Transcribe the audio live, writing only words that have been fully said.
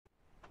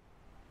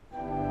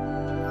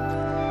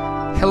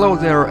Hello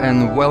there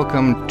and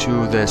welcome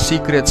to the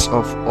Secrets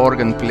of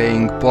Organ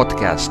Playing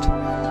podcast.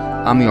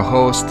 I'm your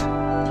host,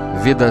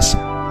 Vidas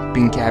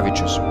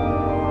Pinkevicius.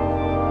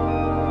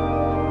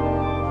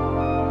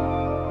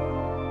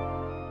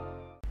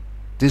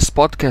 This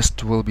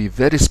podcast will be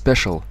very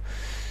special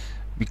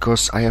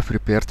because I have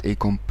prepared a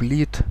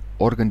complete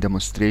organ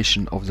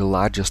demonstration of the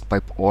largest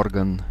pipe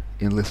organ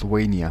in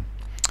Lithuania,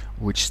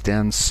 which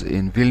stands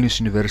in Vilnius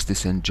University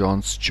St.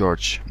 John's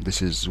Church.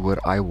 This is where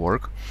I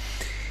work.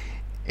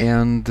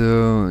 And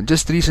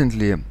just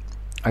recently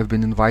I've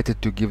been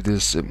invited to give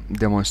this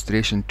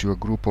demonstration to a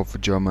group of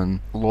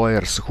German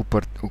lawyers who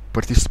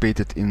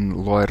participated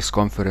in lawyers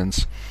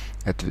conference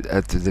at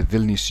the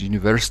Vilnius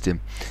University.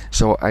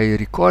 So I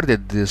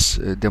recorded this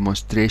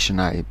demonstration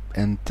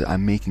and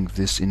I'm making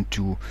this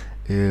into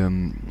a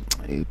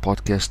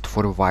podcast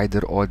for a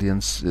wider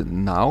audience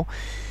now.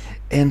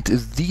 And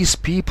these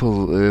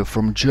people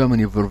from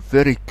Germany were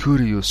very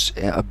curious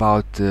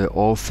about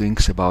all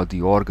things about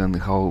the organ,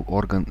 how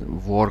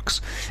organ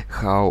works,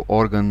 how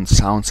organ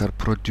sounds are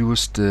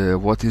produced,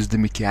 what is the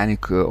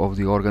mechanic of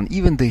the organ.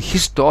 Even the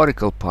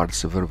historical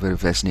parts were very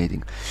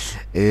fascinating.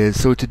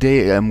 So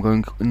today I'm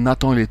going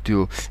not only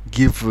to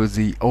give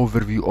the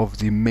overview of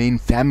the main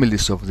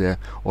families of the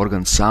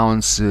organ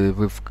sounds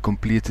with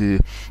complete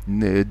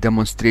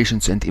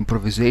demonstrations and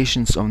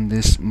improvisations on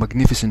this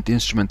magnificent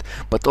instrument,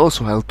 but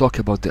also I'll talk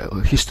about the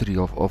history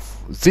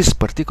of this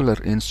particular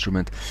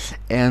instrument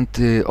and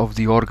of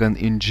the organ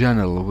in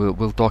general.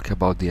 We'll talk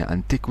about the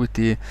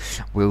antiquity,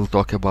 we'll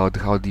talk about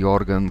how the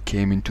organ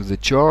came into the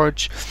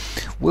church,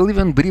 we'll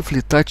even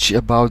briefly touch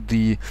about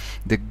the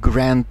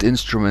grand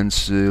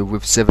instruments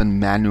with 7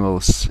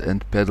 manuals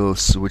and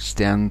pedals which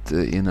stand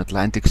in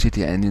Atlantic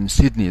City and in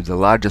Sydney, the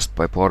largest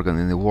pipe organ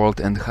in the world,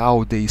 and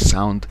how they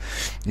sound,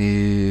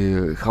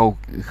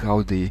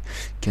 how they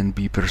can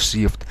be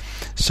perceived.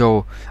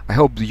 So I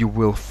hope you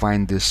will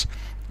find this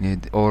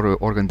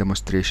organ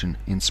demonstration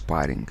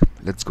inspiring.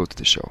 Let's go to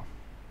the show.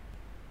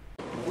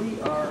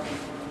 We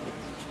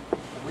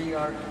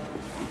are on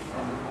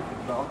the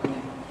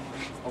balcony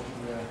of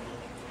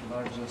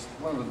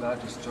one of the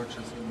largest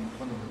churches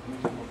one of the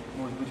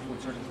most beautiful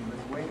churches in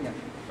Lithuania,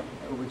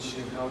 which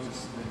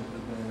houses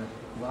the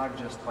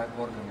largest pipe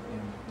organ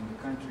in the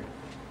country.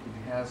 It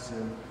has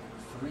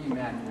 3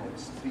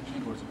 manuals, 3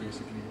 keyboards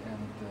basically,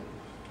 and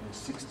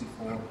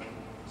 64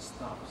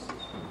 stops.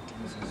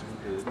 This is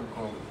what we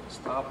call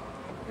stop,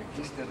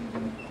 register,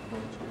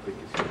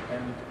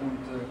 and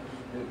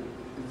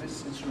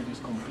this instrument is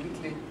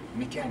completely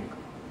mechanical,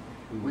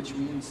 which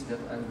means that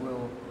I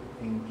will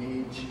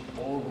engage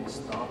all these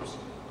stops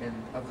and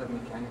other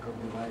mechanical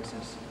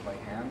devices by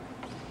hand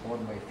or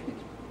by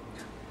feet.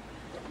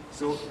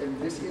 So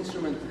this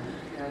instrument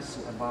has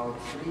about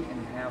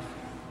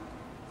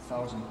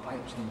 3,500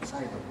 pipes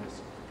inside of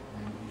this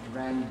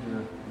grand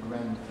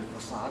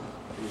facade,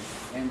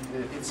 and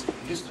its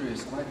history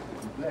is quite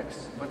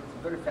complex but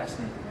very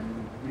fascinating,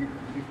 and we'll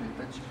briefly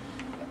touch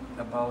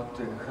about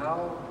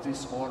how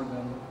this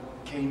organ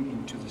came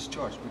into this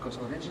church, because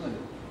originally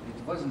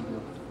it wasn't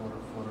built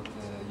for the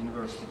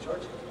university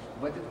church,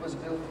 but it was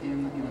built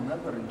in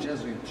another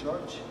Jesuit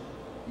church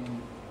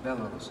in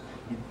Belarus.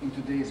 In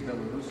today's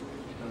Belarus,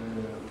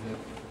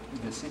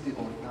 the city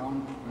or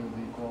town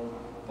they call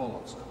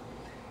Polotsk.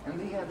 And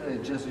they had a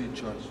Jesuit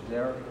church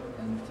there,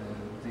 and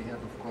they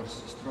had, of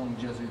course, strong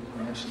Jesuit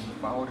connection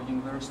with our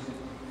university.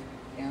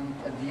 And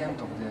at the end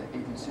of the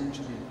 18th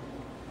century,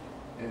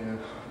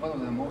 one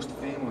of the most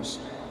famous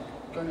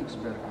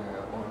Königsberg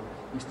or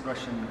East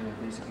Russian,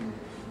 basically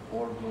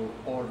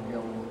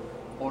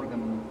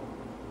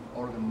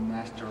organ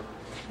master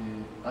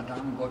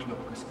Adam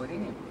Gottlob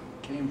Kasparini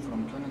came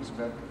from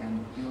Königsberg and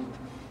built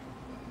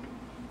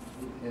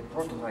a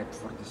prototype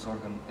for this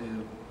organ.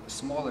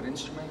 Smaller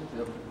instrument,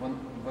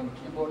 one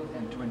keyboard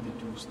and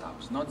 22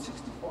 stops, not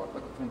 64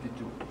 but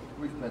 22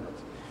 with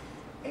pedals.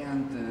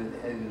 And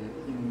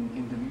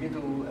in the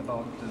middle,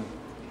 about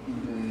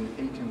in the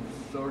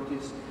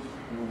 1830s,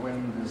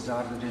 when the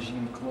Tsar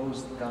regime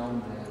closed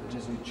down the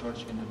Jesuit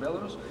church in the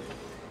Belarus,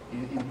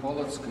 in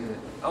Polotsk,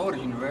 our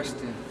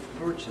university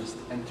purchased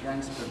and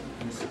transferred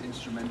this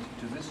instrument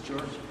to this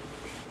church,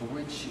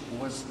 which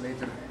was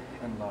later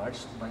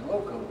enlarged by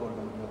local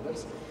organ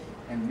builders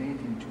and made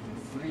into the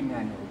 3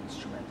 manual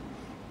instrument.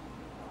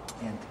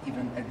 And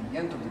even at the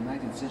end of the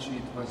 19th century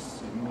it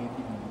was made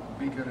even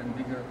bigger and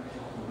bigger,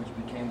 which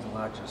became the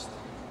largest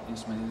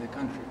instrument in the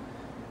country.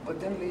 But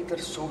then later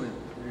Soviet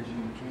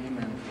regime came,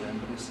 and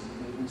this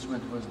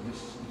instrument was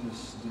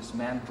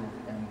dismantled,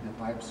 and the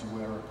pipes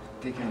were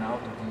taken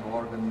out of the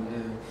organ.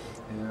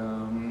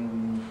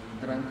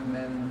 Drunk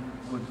men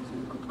could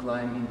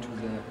climb into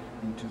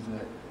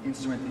the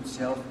instrument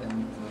itself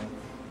and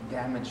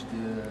damage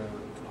the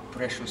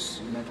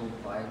precious metal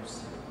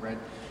pipes, right?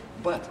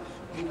 But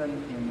even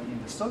in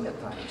the Soviet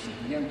times,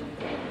 at the end of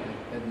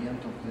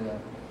the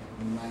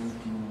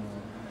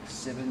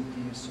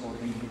 1970s or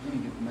in the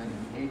beginning of the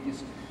 1980s,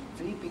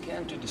 they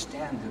began to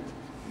understand that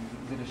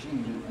the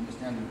regime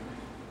understand that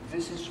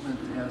this instrument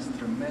has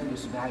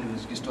tremendous value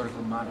as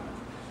historical monument.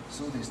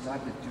 So they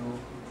started to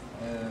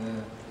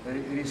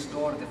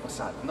restore the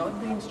facade, not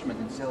the instrument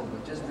itself,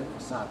 but just the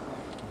facade,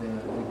 the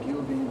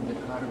gilding, the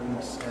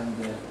carvings, and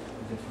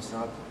the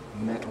facade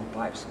metal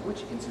pipes,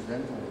 which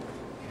incidentally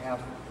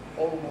have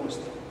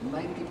almost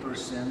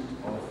 90%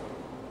 of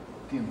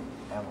tin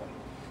alloy.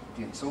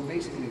 So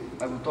basically,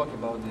 I will talk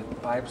about the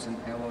pipes and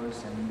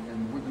alloys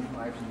and wooden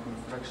pipes and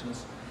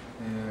constructions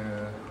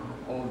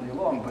all day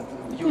long, but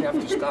you have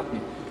to stop me.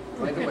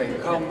 By the way,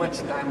 how much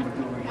time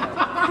do we have?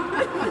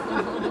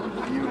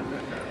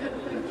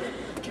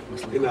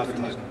 Enough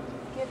time.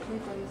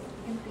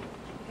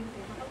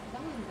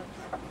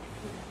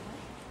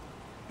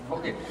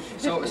 Okay,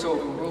 so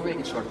we'll make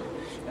it short.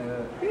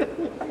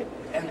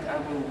 And I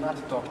will not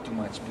talk too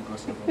much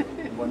because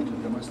I want to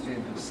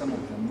demonstrate some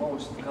of the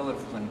most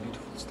colorful and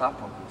beautiful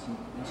stuff of this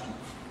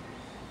instrument.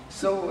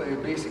 So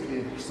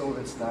basically,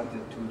 Soviets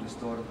started to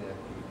restore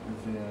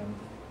the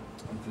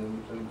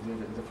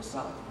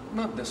facade.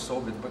 Not the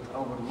Soviet, but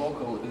our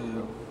local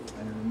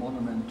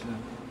monument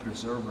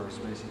preservers,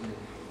 basically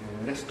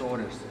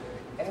restorers.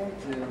 And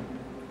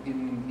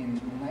in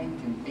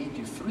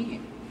 1983,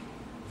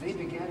 they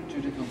began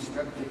to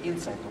reconstruct the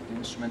inside of the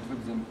instrument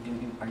with the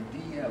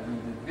idea,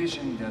 with the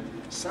vision that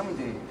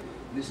someday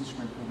this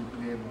instrument will be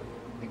playable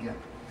again.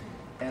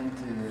 And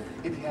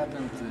it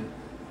happened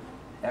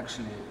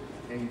actually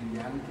a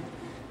reality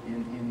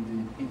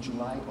in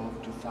July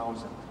of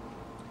 2000.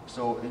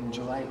 So in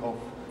July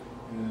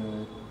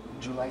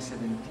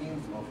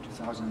 17th of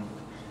 2000,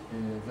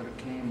 there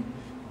came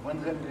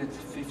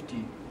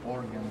 150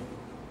 organ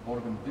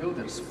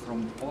builders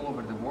from all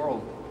over the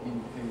world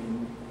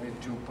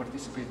to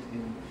participate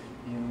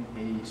in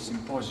a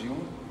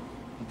symposium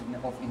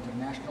of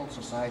International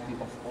Society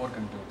of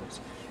Organ Builders,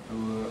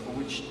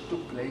 which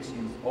took place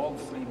in all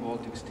three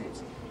Baltic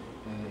states,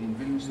 in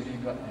Vilnius,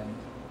 Riga, and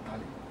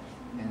Tallinn.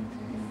 And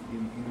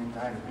in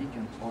entire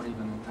weekend, or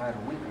even entire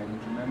week, I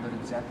don't remember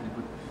exactly,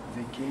 but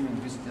they came and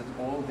visited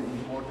all the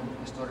important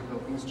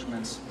historical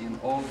instruments in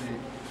all the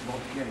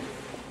Baltic area.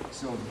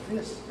 So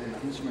this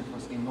instrument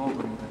was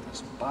inaugurated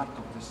as part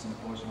of this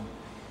symposium,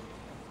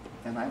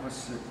 and I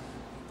was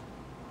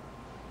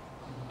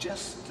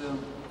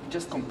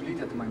just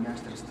completed my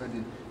master's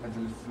study at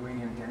the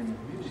Lithuanian Academy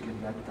of Music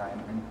at that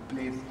time and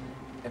played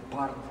a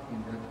part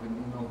in that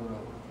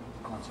inaugural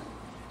concert.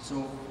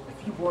 So a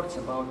few words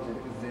about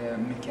the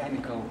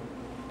mechanical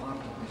part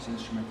of this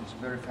instrument is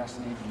very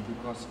fascinating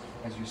because,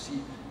 as you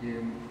see,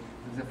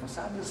 the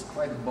facade is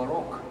quite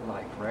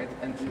Baroque-like, right?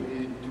 And to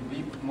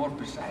be more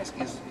precise,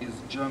 is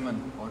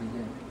German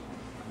origin,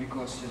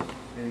 because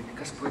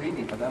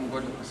Kasparini, Adam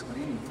Gordon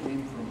Kasparini,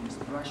 came from East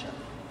Prussia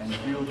and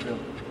built the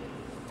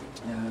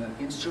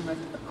instrument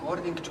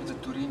according to the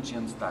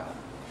Thuringian style,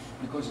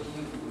 because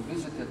he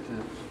visited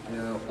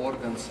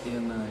organs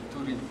in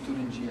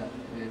Thuringia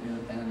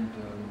and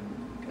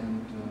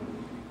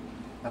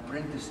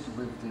apprenticed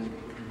with the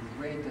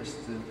greatest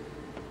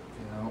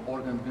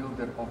organ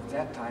builder of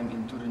that time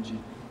in Thuringia,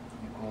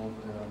 called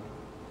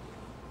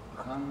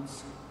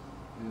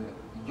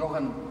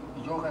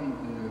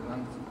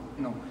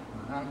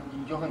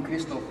Johann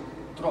Christoph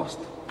Trost.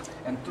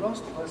 And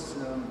Trost was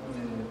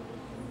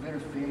very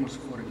famous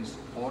for his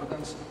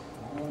organs,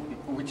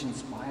 which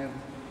inspired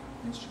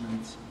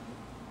instruments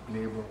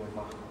playable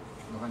by Bach,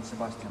 Johann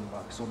Sebastian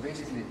Bach. So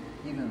basically,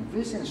 even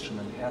this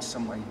instrument has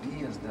some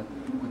ideas that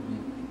could be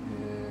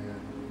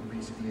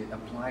basically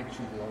applied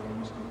to the organ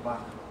music of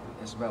Bach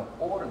as well,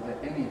 or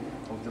any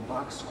of the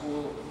Bach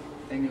school,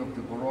 any of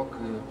the Baroque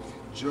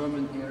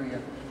German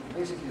area.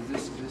 Basically,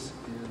 this is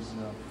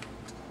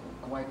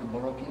quite a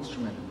Baroque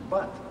instrument.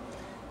 But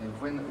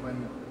when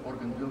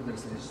organ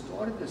builders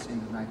restored this in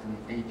the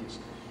 1980s,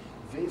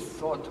 they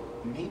thought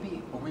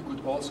maybe we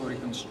could also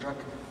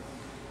reconstruct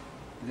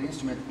the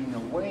instrument in a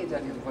way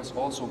that it was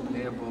also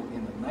playable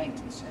in the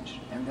 19th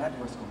century, and that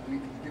was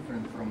completely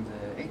different from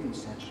the 18th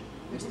century.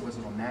 This was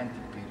a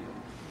romantic period.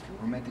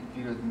 Romantic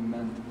period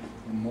meant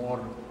more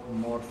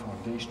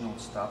foundational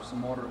stuff,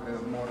 more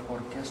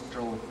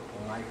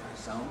orchestral-like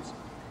sounds,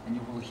 and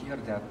you will hear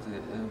that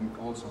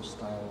also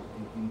style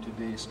in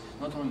today's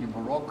not only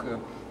Baroque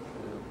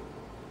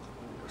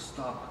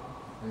stop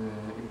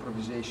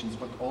improvisations,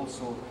 but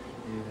also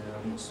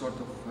sort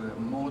of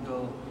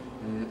modal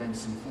and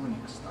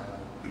symphonic style,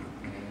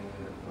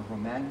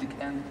 romantic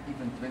and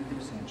even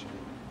 20th century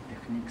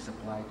techniques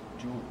applied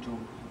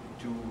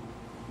to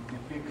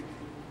depict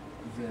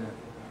the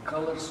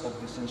colors of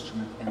this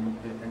instrument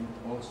and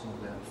also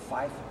the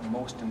 5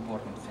 most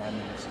important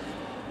families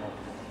of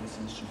this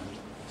instrument,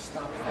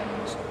 stop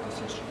families of this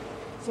instrument.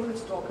 So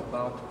let's talk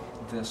about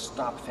the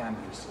stop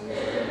families,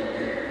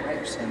 the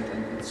pipes and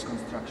its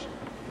construction.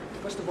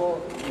 First of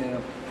all,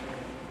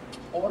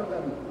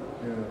 organ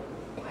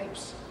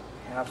pipes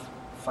have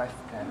 5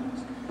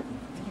 families.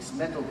 These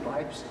metal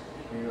pipes,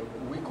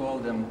 we call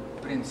them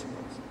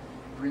principals.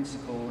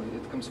 Principal,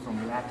 it comes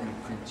from Latin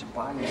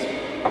principalis,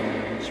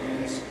 which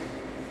means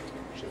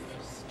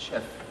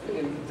chef.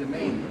 the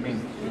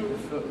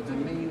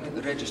main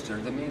register,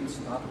 the main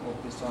stop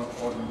of this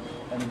organ,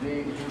 and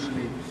they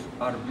usually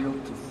are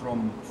built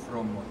from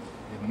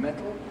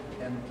metal,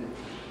 and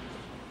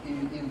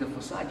in the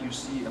facade you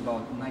see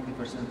about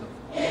 90% of,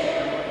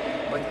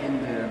 but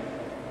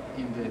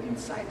in the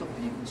inside of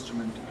the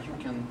instrument you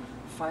can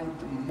find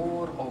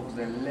more of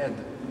the lead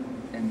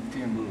and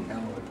tin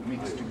alloy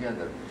mixed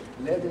together.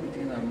 Lead and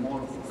tin are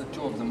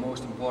two of the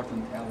most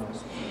important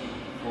alloys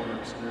for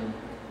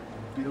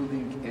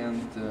building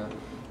and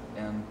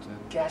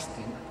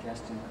casting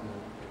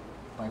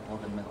pipe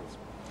organ metals.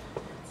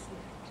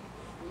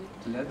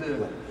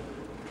 Lead,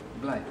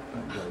 blind.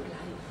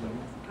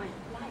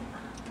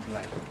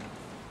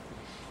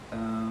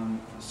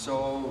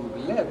 So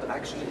lead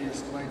actually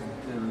is quite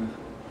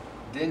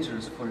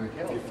dangerous for your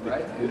health,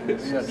 right?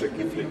 Yes.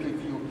 If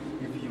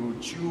you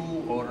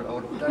chew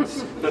or touch.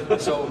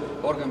 So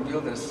organ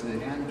builders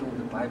handle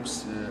the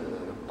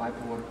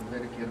pipe work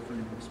very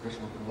carefully with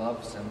special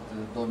gloves and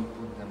don't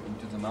put them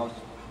into the mouth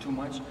too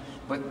much.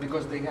 But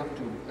because they have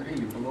to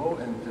really blow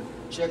and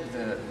check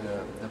the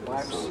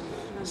pipes,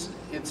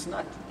 it's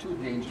not too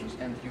dangerous.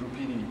 And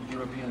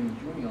European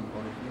Union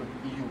or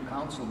EU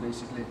Council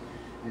basically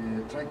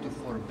tried to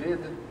forbid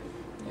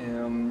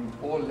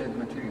all lead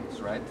materials,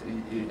 right?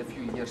 A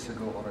few years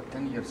ago or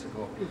 10 years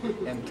ago.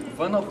 And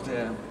one of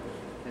the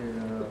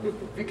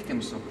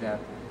victims of that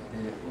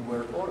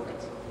were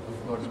organs,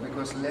 of course,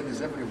 because lead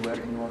is everywhere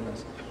in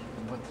organs.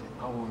 But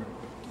our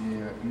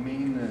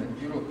main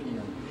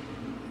European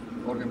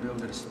organ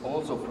builders,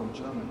 also from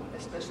Germany,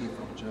 especially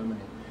from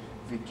Germany,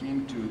 they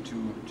came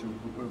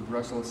to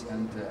Brussels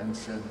and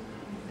said,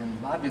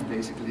 and lobbied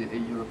basically, a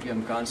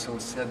European Council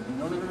said,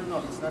 no,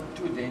 it's not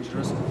too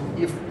dangerous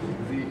if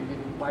the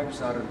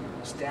pipes are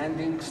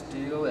standing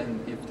still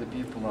and if the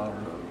people are,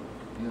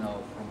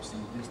 from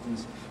some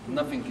distance,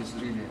 nothing is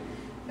really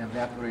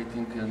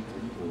evaporating and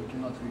you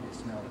cannot really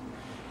smell it.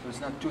 So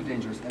it's not too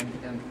dangerous,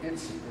 and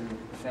it's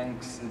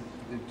thanks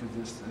to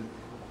this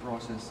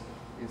process,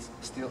 it's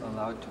still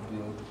allowed to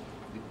build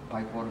the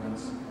pipe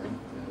organs and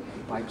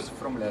pipes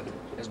from lead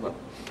as well.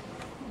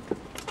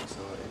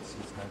 So it's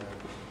not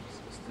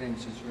a strange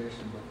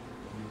situation, but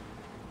we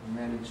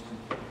managed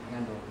to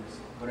handle this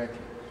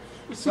correctly.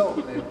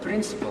 So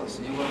principles,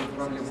 you were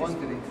probably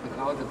wondering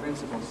how the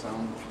principles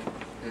sound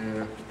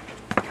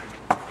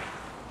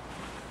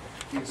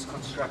is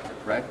constructed,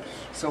 right?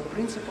 So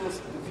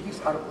principles, these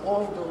are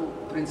all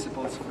the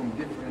principles from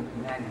different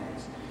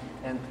manuals.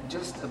 And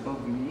just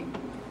above me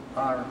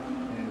are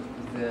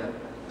the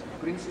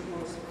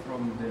principles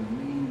from the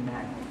main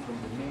manual, from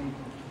the main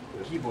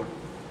keyboard.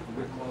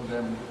 We call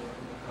them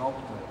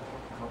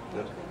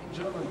Hauptwerk. In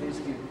German,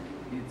 basically,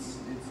 it's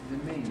the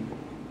main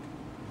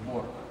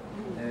work.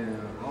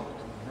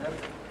 Hauptwerk,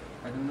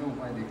 I don't know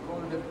why they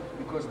call it,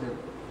 because the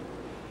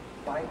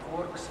pipe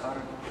works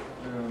are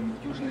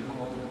usually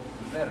called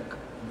Werk,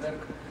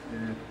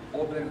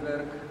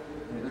 Oberwerk,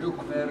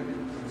 Rückwerk.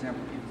 For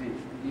example,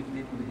 if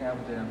they could have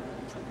the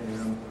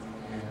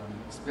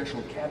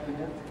special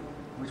cabinet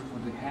which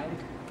would hang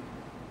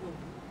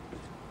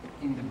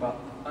in the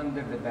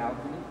under the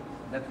balcony,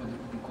 that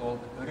would be called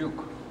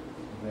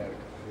Rückwerk.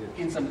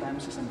 In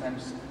sometimes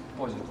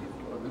positive,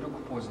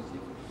 Rück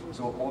positive.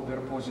 So Ober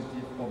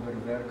positive,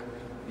 Oberwerk,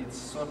 it's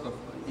sort of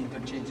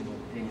interchangeable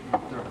in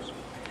terms.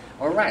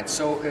 All right,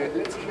 so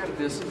let's hear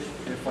this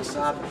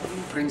facade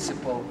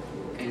principle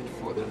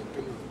 8-foot.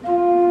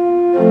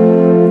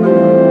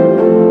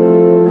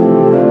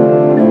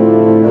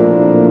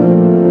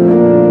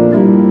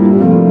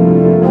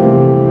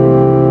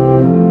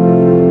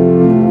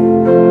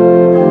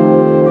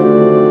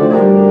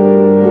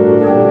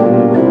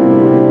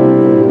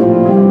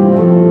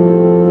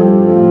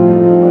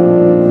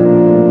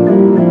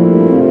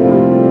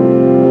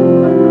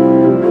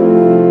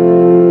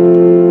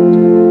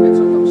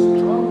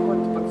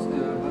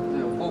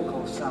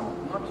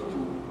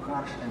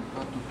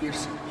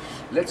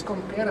 Let's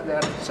compare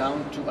that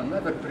sound to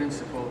another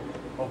principle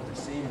of the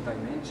same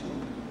dimension,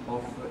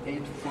 of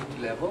 8-foot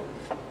level,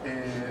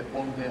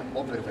 on the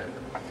Oberwerk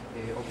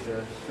of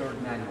the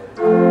third manual.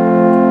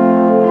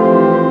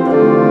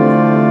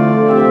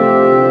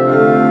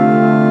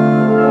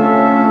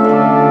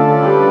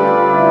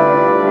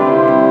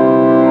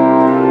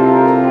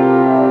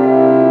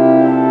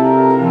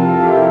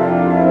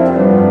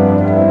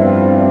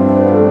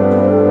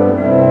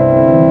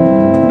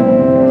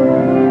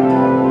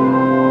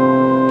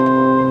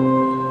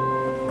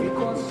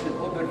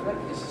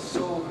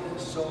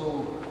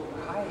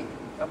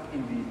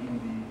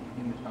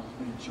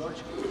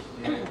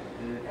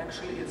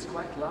 Actually, it's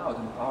quite loud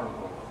and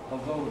powerful,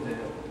 although the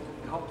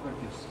Hauptwerk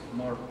is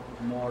more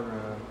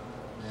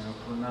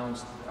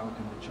pronounced out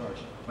in the church.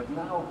 But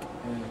now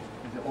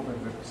the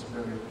Oberwerk is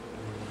very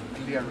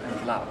clear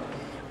and loud.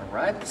 All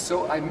right.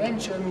 So I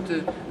mentioned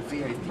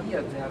the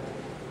idea that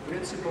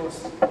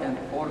principles and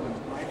organ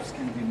pipes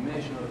can be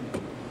measured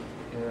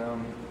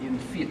in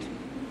feet.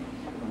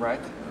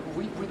 Right.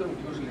 We don't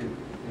usually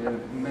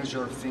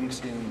measure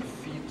things in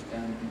feet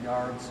and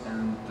yards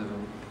and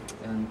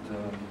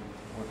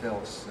what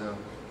else?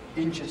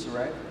 inches,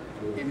 right?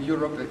 In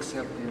Europe,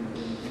 except in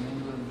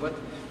England,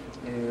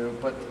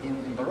 but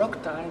in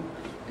Baroque time,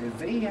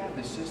 they had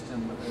a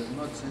system,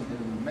 not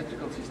a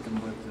metrical system,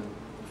 but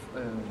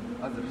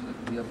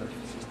the other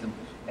system,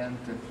 and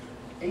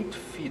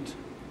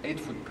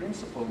 8-foot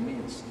principle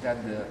means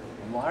that the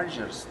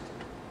largest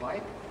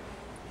pipe,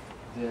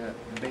 the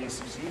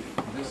base C,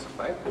 this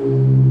pipe,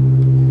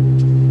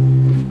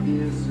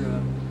 is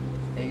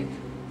 8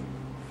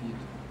 feet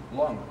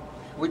long,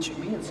 which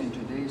means in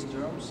today's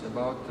terms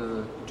about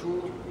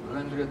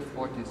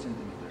 240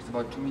 centimeters,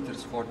 about 2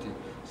 meters 40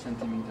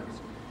 centimeters.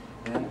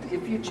 And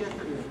if you check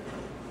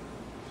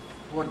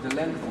for the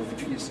length of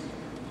these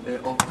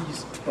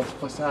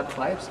facade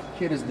pipes,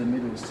 here is the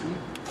middle C,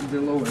 the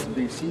lowest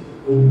base C,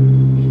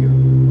 here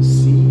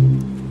C,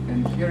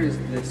 and here is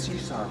the C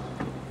sharp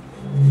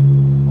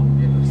on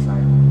the other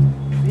side.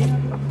 They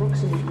are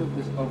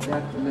approximately of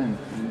that length,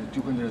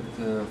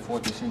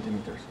 240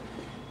 centimeters,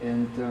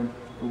 and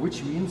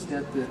which means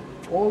that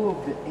all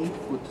of the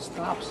 8-foot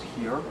stops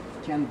here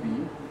can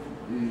be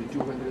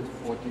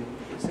 240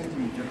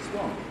 centimeters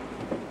long,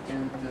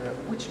 and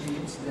which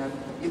means that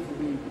if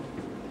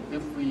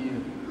we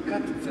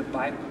cut the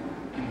pipe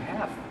in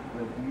half,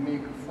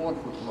 make 4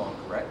 foot long,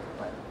 right,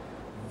 pipe,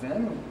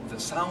 then the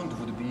sound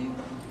would be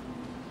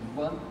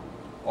 1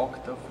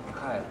 octave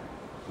higher.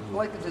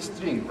 Like the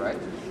string,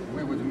 right?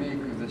 We would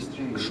make the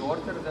string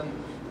shorter than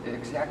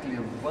exactly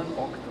 1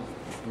 octave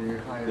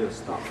higher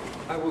stop.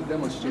 I will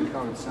demonstrate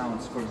how it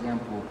sounds. For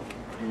example,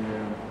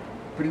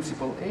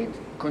 principle 8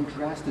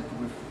 contrasted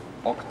with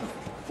octave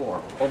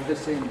 4 of the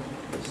same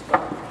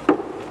stop.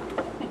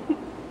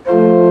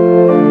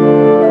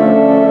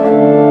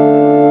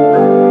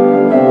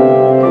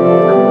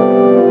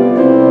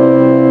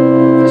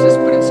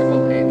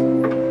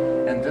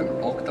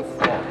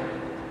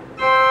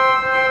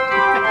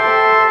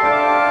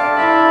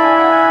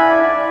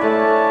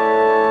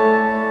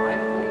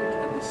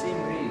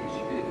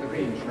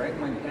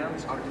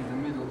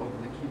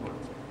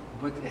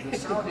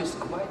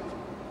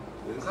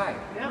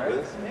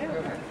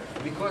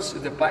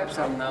 The pipes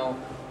are now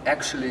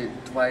actually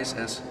twice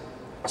as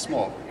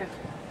small,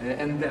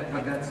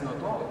 but that's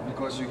not all,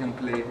 because you can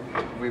play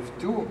with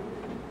 2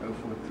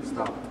 foot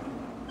stop.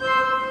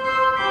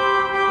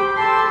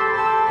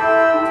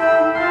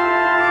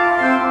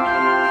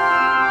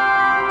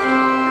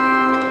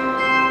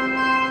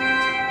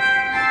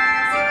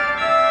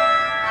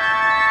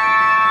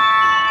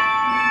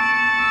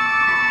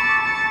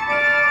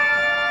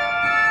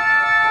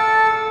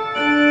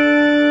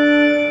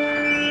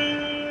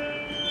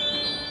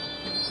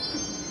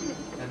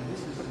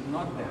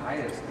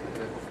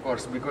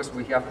 Because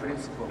we have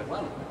principle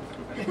 1.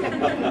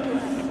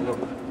 Look,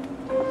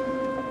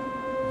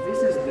 this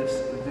is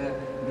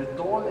the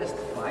tallest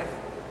pipe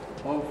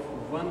of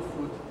 1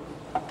 foot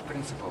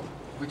principle,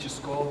 which is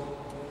called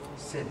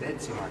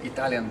sedecima,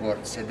 Italian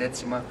word,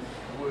 sedecima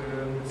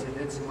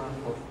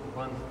of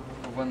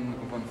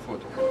one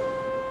foot.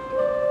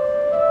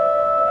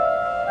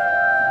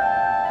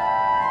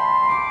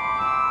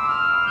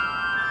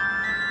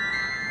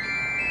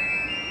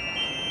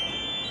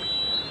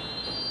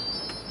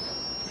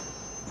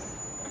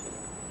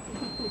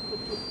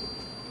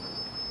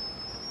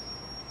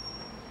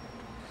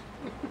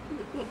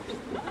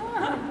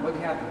 What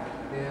happened?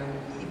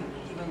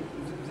 Even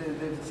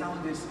the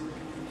sound is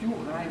too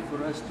high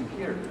for us to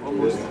hear.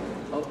 Almost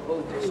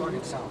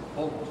ultrasonic sound.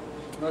 Almost.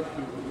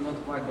 Not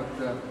quite, but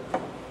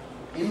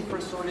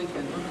infrasonic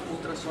and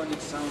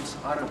ultrasonic sounds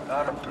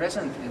are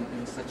present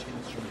in such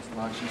instruments,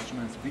 large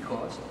instruments,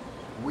 because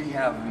we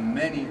have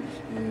many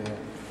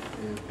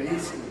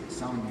bass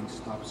sounding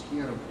stops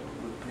here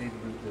played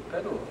with the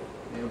pedal,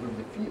 with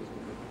the feet.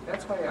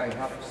 That's why I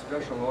have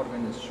special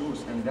organist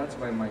shoes, and that's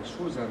why my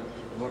shoes are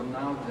worn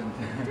out, and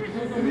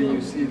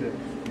you see that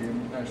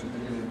I should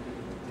really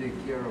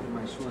take care of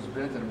my shoes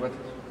better, but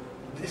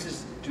this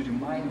is to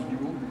remind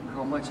you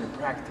how much I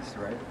practice,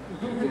 right?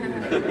 How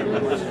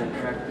much I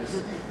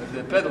practice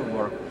the pedal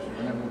work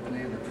when I will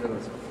play the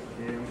pedals.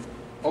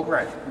 All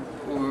right,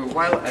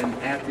 while I'm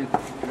at it,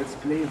 let's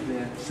play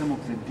some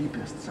of the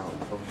deepest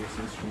sound of this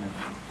instrument,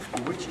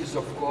 which is,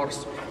 of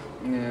course,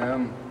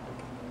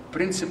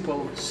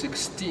 principle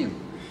 16.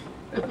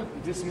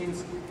 This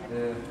means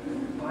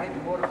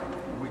pipe work,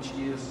 which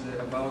is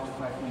about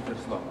 5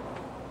 meters long.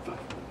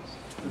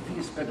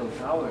 These pedal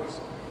towers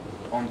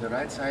on the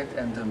right side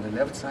and on the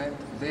left side,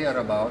 they are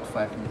about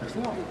 5 meters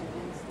long.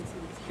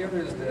 Here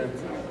is the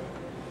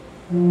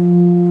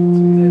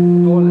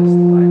tallest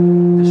pipe,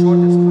 the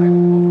shortest pipe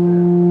of the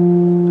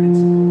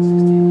principle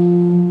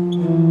 16.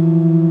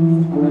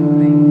 I'm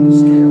playing the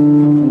scale.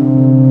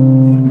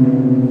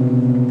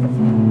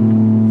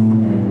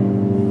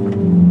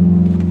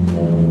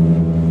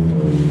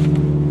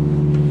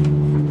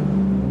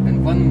 And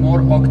one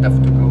more octave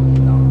to go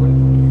downward.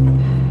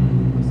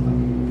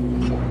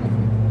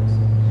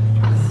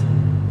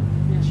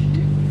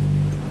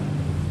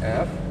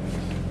 F,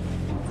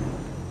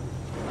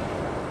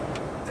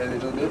 a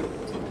little bit,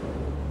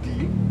 D,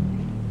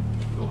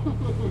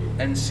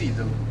 and C,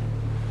 the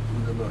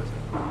lowest.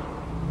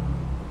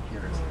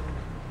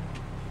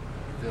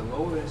 the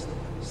lowest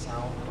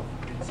sound of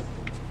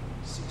principle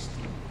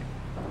 16.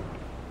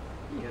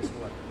 Guess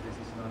what? This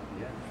is not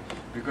the end.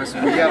 Because we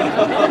have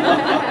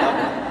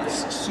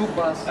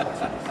subas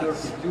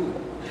 32.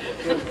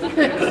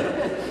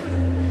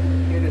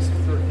 Here is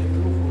 32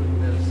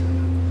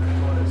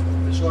 for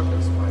the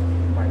shortest pipe.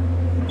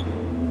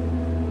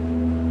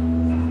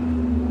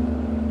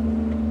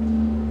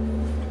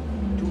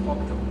 Two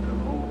octave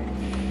below A,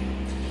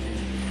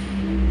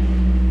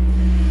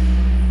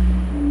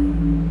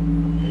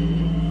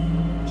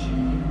 G,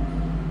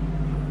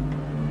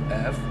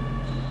 F,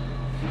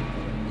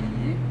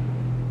 E.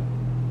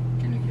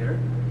 Can you hear?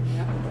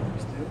 Yeah.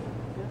 Still?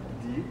 Yeah.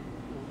 D,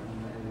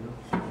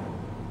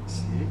 C,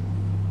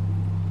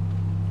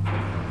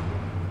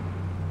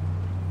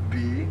 B,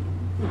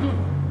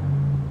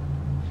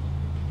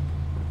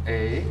 A,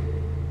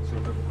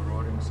 sort of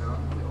roaring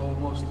sound,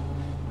 almost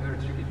very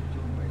tricky to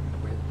tune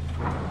with,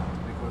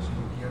 because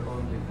you hear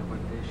only the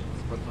vibrations,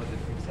 but not the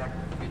exact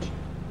pitch.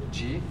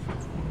 G,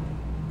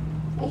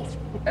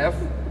 F,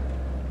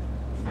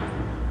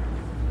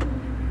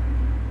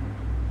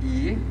 E,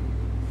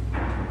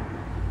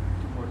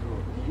 two more to go,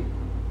 E,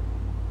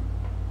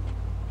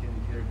 can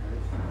you hear it?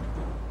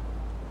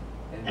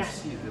 And C,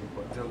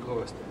 the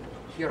lowest.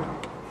 Here,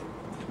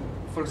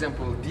 for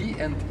example, D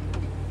and E.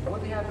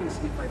 What happens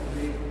if I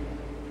play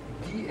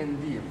D and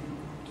D,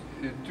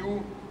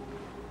 two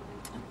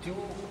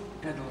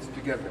pedals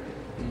together,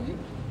 D,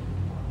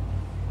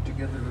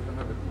 together with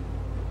another D?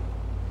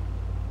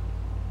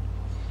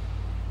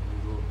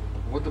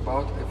 What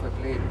about if I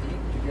play D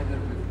together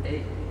with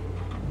A?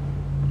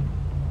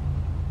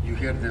 You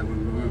hear the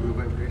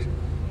vibration?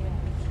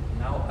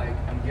 Now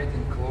I'm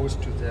getting close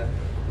to the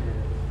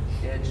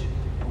edge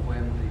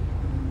when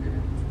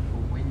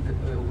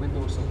the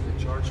windows of the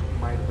church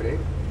might break.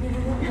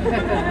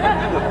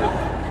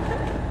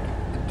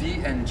 D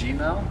and G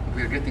now,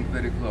 we're getting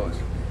very close,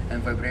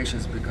 and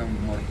vibrations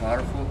become more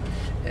powerful.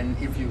 And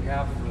if you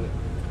have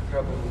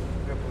troubles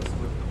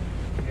with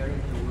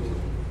hearing, you will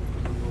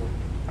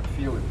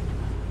feel it.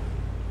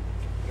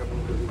 Trouble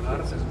with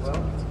hearts as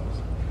well,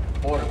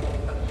 or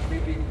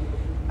maybe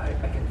I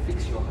can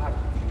fix your heart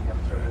if you have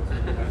trouble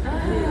with your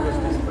heart. Because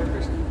this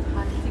vibration.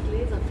 Hartwig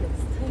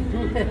Lasertest.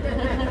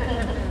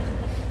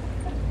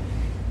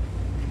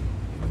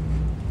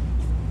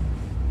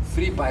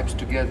 Three pipes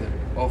together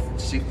of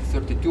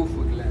 32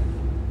 foot length.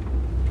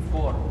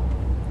 4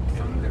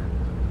 thunder.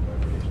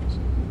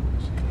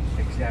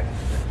 Exactly.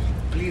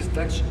 Please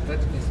touch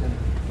this and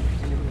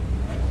feel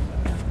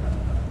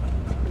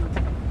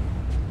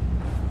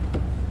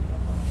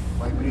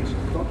vibration.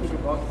 Talking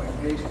about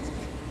vibrations,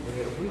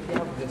 we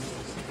have this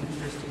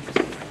interesting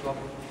stuff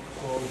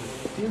called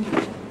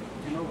timpani.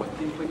 You know what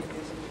timpani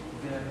is?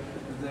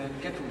 The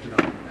kettle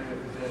drum,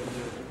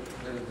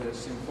 the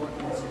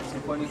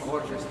symphonic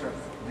orchestra.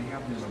 They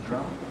have this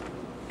drum.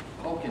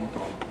 How can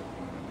talk?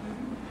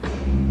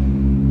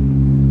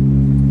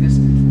 This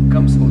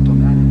comes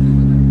automatically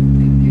when I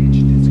engage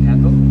this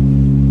handle.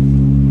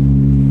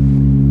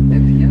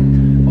 At the end,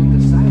 on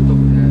the side of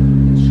the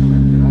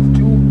instrument, there are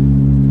two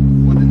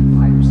wooden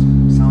pipes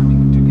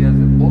sounding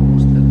together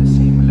almost at the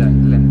same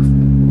length.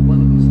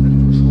 One is a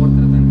little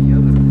shorter than the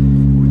other,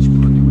 which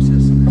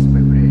produces this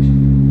vibration.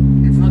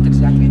 It's not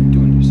exactly in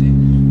tune, you see,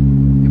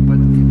 but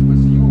it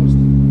was used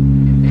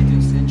in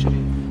 18th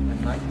century and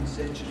 19th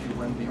century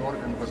when the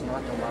organ was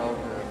not allowed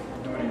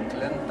during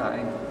Lent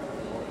time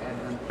or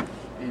Advent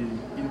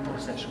in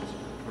processions.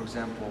 For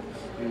example,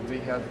 they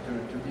had to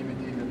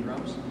imitate the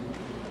drums.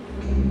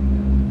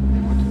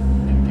 They would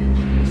engage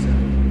this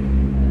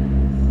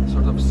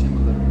sort of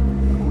similar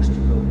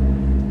acoustical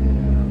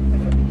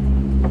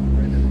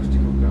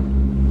drum.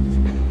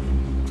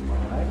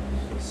 Alright.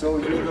 So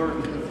you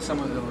heard some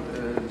of the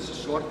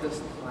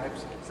shortest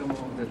pipes, some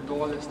of the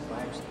tallest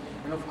pipes,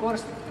 and of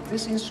course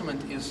this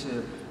instrument is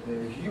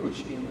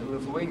huge in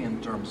Lithuanian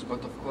terms,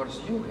 but of course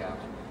you have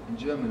in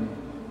Germany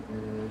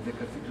the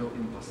cathedral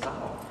in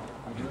Passau.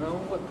 Do you know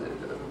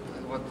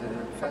what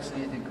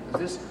fascinating?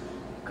 This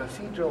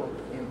cathedral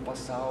in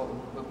Passau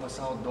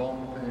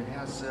Dome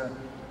has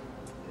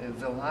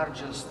the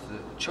largest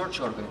church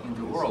organ in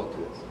the world.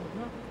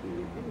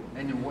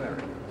 Anywhere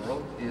in the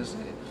world is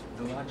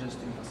the largest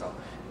in Passau.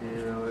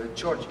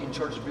 Church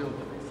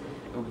building.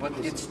 But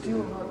it's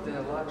still not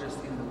the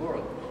largest in the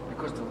world,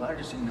 because the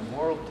largest in the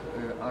world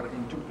are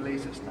in two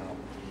places now,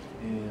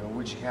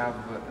 which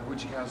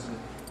has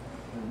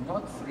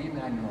not 3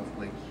 manuals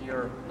like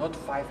here, not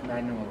 5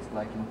 manuals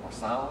like in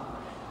Passau,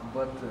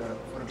 but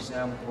for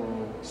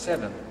example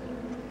 7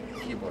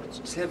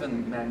 keyboards,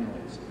 7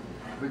 manuals.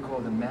 We call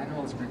them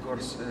manuals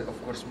because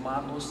of course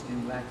manus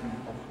in Latin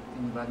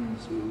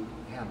is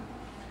hand,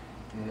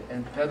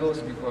 and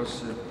pedals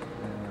because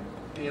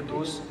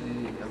pedus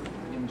in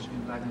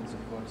Latin is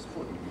of course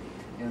foot.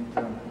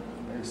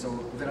 And so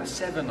there are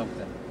 7 of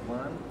them.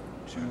 1,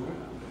 2,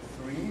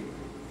 3,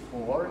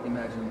 4.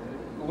 Imagine.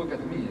 Look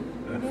at me.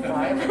 5.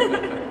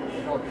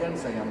 How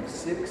tense I am.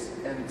 6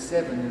 and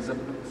 7 is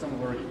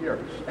somewhere here.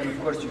 And of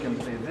course you can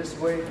play this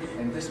way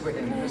and this way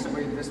and this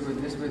way, this way,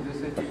 this way,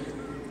 this way.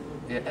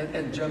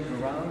 And jump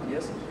around,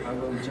 yes, I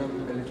will jump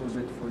a little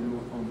bit for you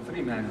on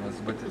 3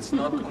 manuals, but it's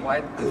not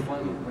quite the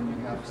fun when you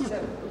have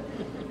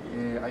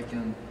 7. I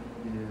can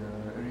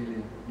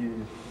really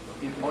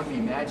only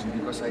imagine,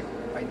 because I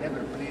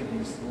never played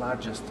these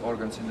largest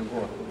organs in the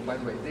world. By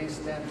the way, they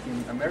stand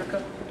in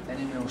America and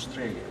in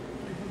Australia.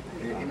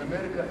 In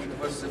America, it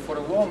was for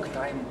a long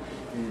time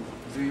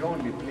the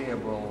only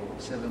playable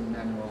 7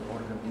 manual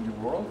organ in the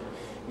world,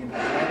 in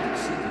Atlantic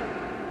City,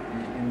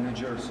 in New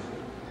Jersey.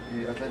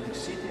 Atlantic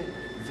City,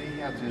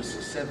 they have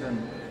this seven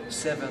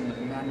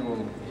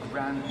manual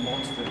grand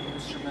monster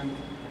instrument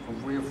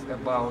with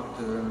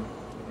about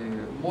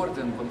more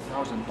than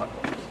 1,000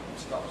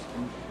 stops,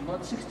 and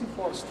not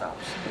 64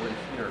 stops like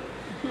here,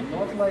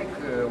 not like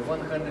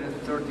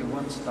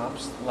 131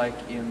 stops like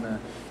in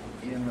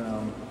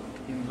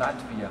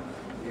Latvia,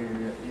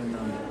 in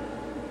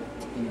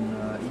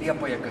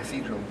Liepaja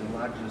Cathedral, the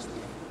largest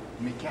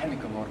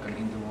mechanical organ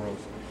in the world,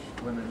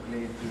 when I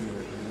played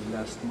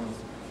last month.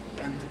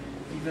 And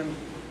even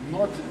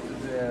not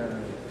the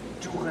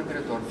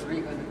 200 or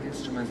 300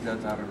 instruments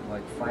that are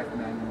like 5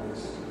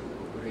 manuals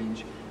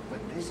range, but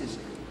this is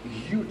a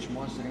huge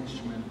monster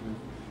instrument with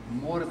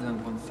more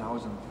than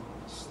 1,000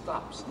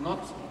 stops, not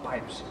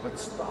pipes, but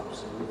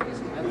stops. With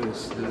these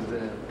handles,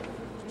 the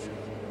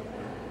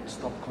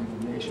stop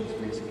combinations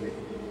basically,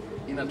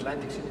 in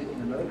Atlantic City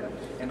in America,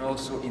 and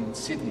also in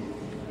Sydney,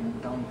 in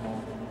town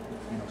hall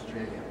in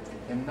Australia.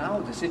 And now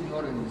the Sydney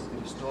organ is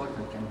restored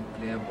and can be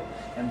playable.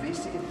 And they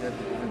say that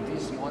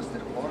these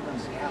monster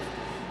organs have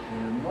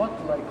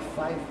not like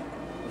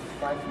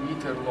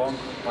 5-meter long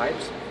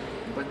pipes,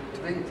 but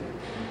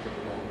 20-meter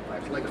long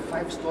pipes, like a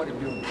 5-story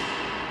building.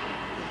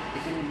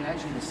 You can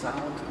imagine the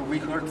sound. We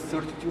heard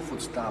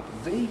 32-foot stop.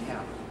 They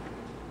have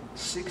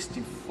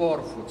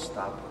 64-foot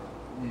stop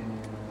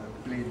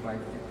played by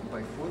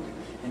foot,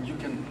 and you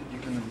can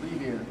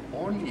really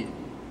only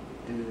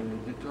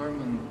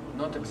determine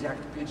not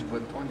exact pitch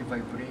but only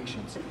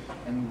vibrations,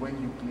 and when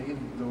you play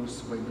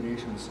those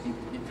vibrations,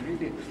 it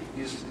really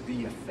is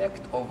the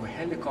effect of a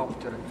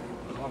helicopter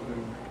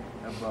hovering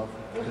above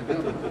the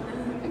building.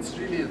 It's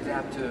really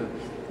that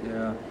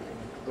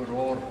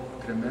roar,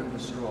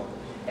 tremendous roar,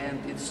 and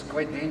it's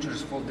quite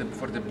dangerous for the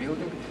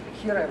building.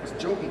 Here I was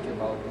joking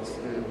about these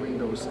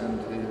windows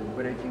and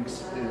breaking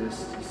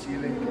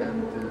ceiling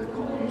and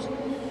columns,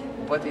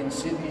 but in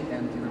Sydney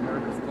and in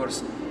America, of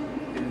course,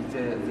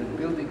 the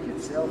building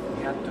itself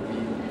had to be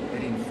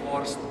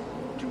reinforced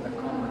to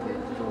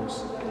accommodate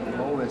those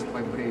lowest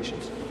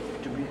vibrations.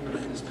 To be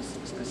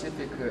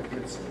specific,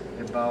 it's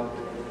about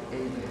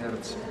 8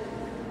 hertz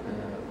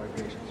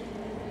vibrations.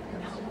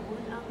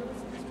 What are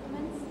those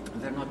instruments?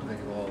 They're not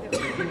very old. The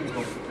beginning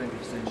of the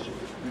 20th century,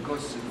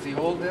 because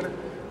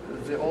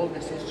the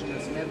oldest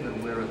instruments never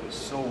were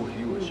so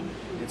huge.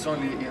 It's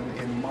only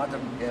in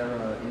modern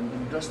era, in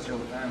industrial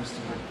times,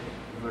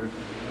 where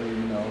we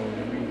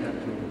had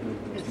to build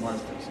those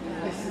monsters.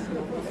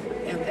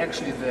 And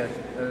actually, the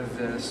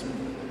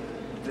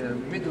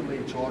Middle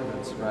Age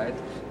organs, right?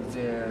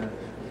 The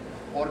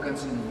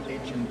organs in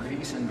ancient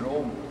Greece and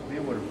Rome, they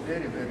were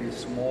very, very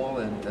small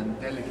and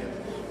delicate.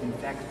 In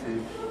fact,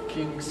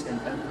 kings and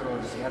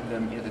emperors had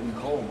them in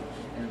home.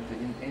 And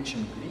in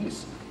ancient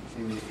Greece,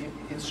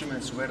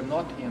 instruments were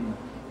not in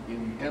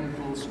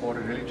temples or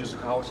religious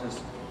houses,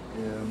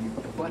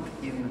 but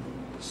in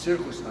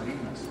circus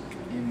arenas,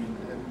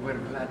 where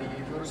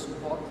gladiators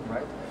fought,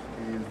 right?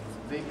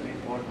 They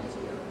played organs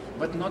there,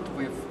 but not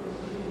with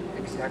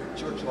exact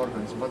church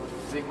organs, but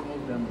they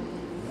called them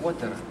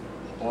water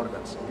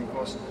organs,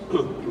 because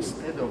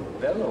instead of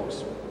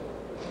bellows,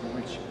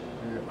 which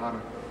are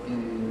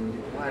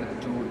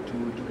required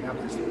to have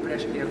this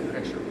air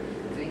pressure,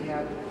 they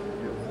had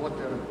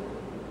water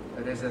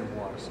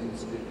reservoirs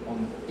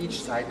on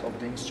each side of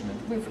the instrument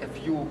with a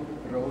few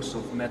rows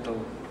of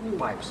metal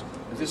pipes.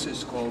 This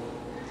is called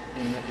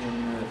in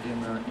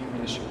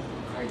English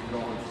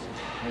hydraulics.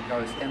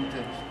 And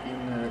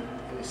in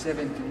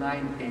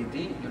 79 AD,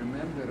 you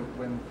remember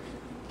when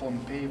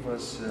Pompeii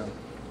was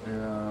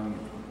the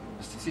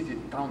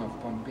town of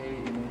Pompeii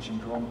in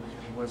ancient Rome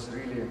was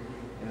really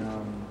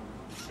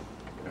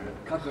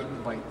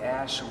covered by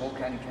ash,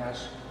 volcanic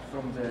ash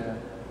from the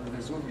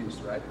Vesuvius,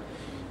 right?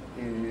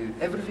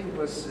 Everything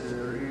was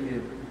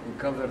really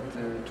covered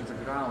to the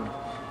ground,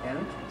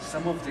 and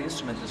some of the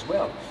instruments as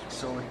well.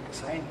 So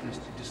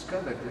scientists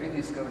rediscovered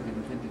in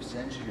the 20th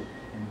century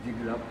and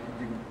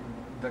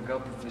dug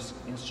up this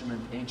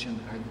instrument, ancient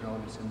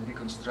hydraulics, and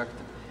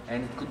reconstructed.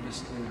 And it could be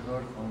still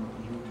heard on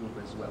YouTube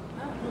as well.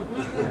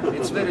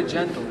 It's a very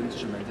gentle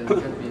instrument, and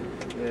can be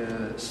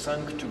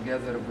sung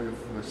together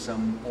with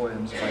some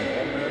poems by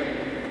Homer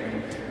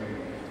and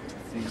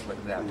things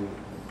like that.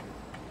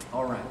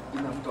 All right,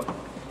 enough talk.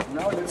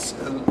 Now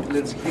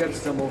let's hear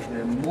some of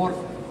the more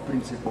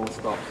principal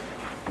stuff.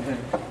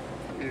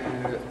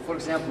 For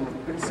example,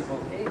 principle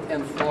 8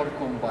 and 4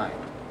 combined.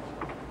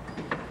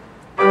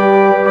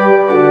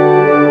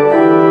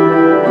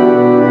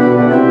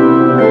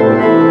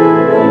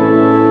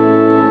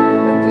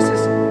 This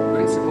is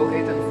principle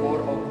 8 and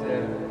 4 of the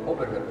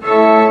Oberger.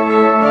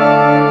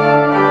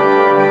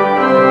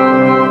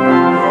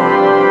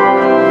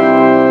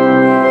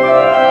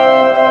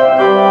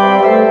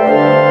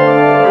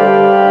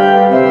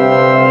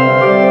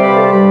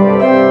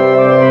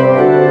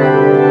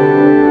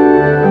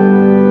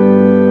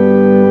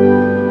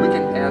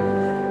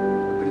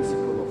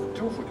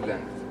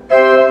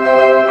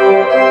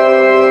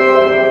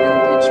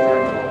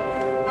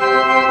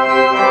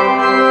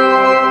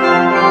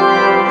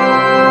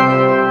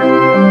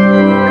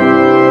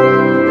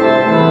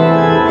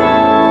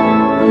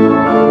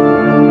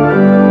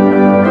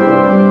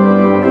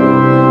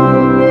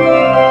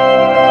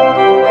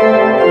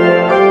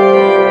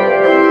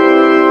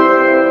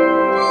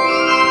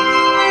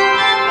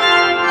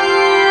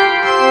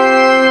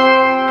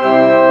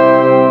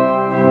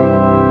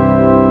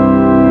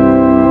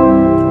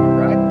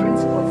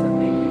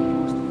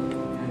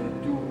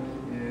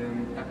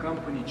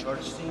 accompany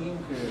church singing,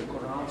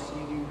 choral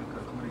singing,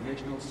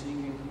 congregational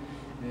singing,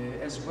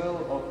 as well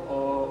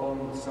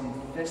on some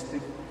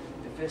festive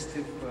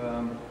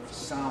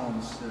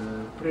sounds,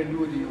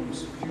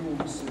 preludiums,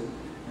 fugues,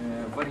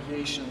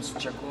 variations,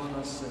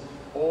 chaconas,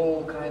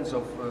 all kinds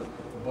of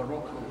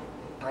Baroque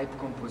type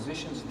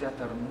compositions that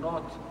are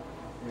not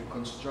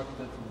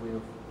constructed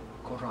with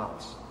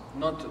chorales,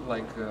 not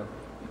like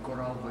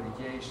choral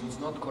variations,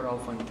 not choral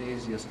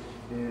fantasias,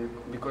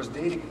 because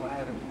they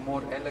require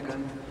more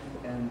elegant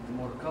and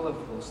more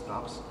colorful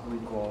stops we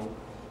call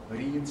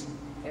reeds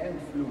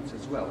and flutes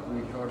as well.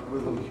 We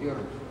will hear,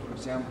 for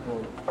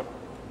example,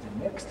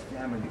 the next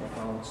family of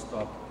our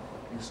stop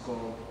is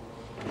called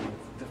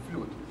the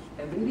flute.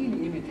 And they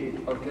really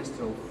imitate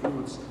orchestral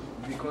flutes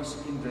because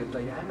in the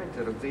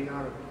diameter they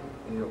are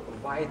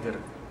wider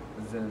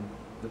than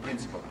the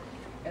principal.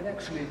 And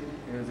actually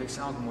they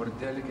sound more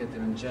delicate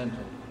and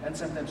gentle. And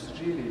sometimes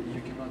really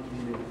you cannot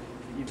really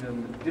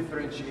even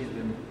differentiate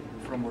them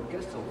from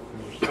orchestral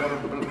flutes or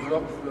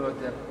block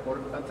flute or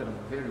other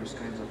various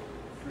kinds of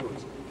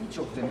flutes. Each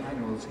of the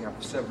manuals have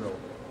several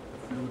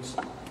flutes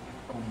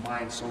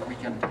combined, so we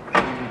can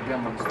really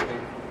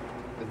demonstrate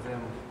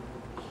them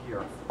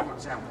here. For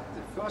example,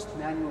 the first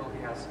manual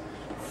has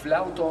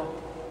flauto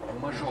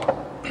major,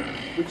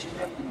 which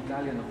in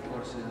Italian, of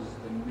course, is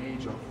the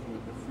major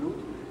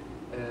flute,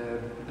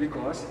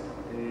 because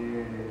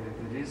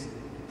there is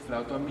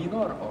flauto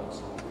minor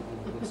also,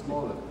 the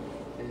smaller.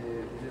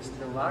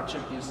 The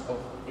larger is of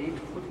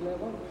 8-foot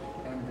level,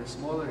 and the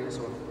smaller is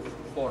of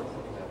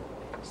 4-foot level.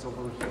 So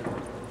we'll hear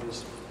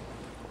this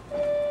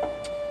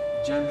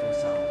gentle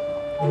sound.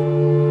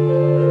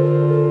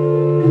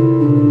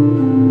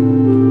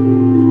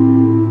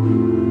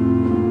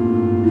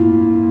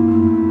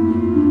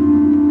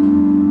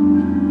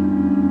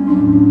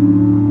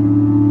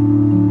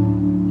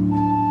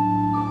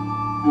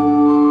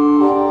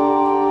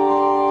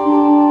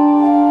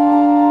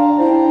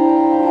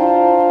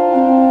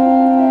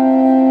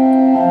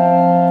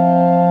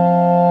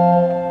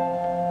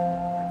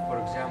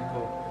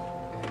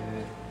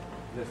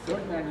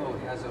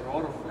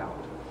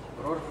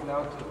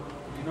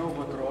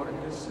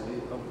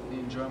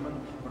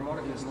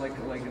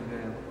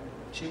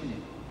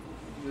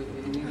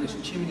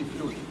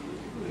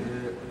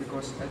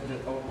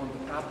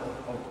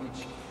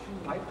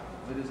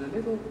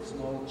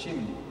 Small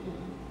chimney.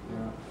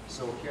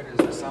 So here is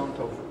the sound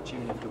of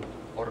chimney flute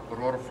or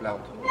roar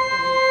flute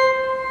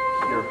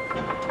here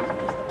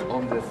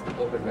on the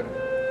overhead.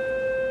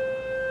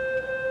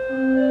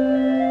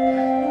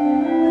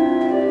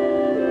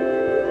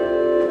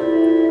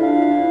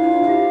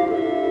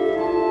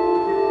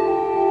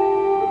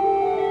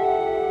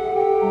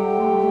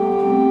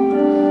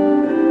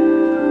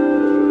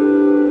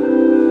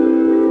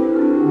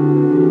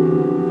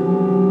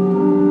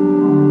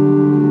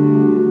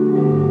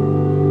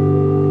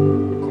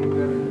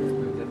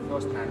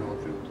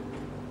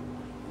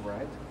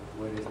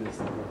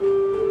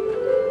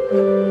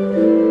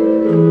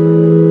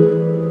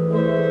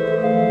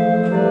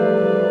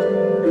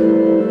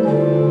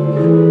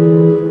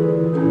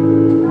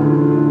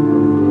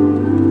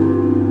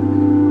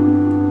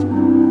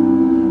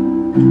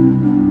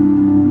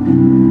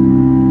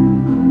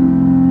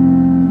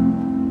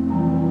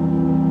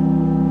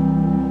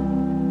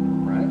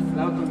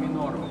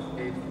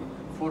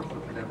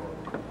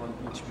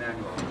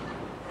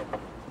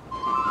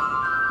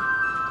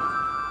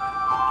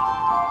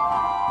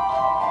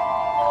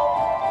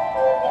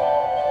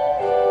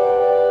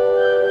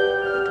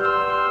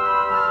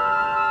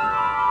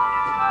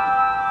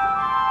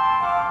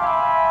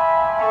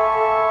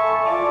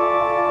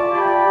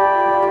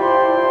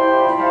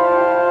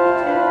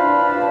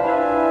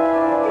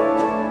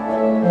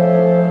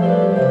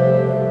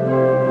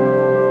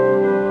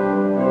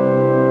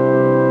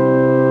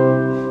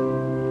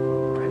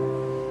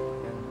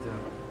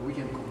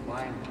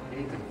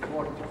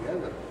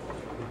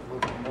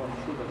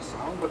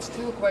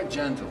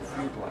 Gentle,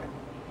 flute-like.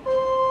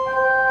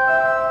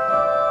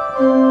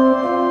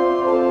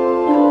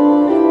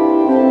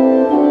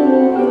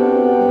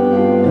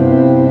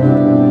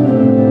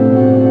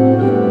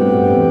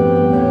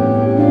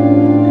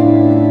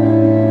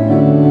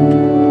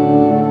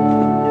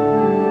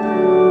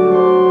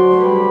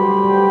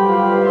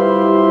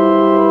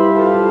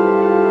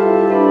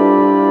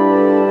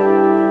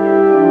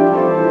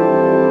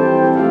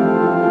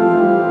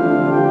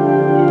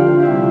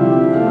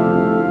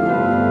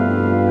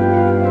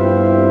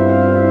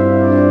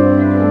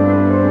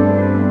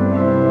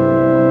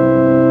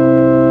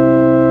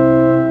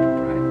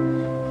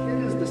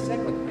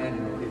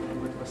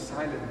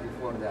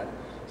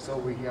 So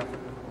we have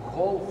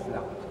whole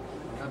flute,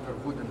 another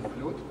wooden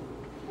flute,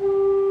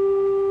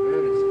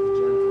 very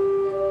gentle.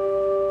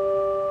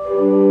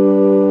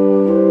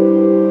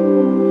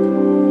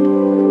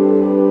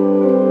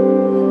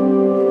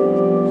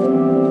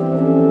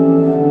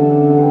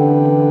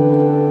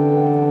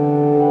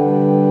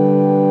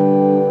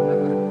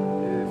 Another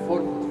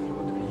 4-foot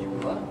flute,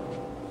 Yula.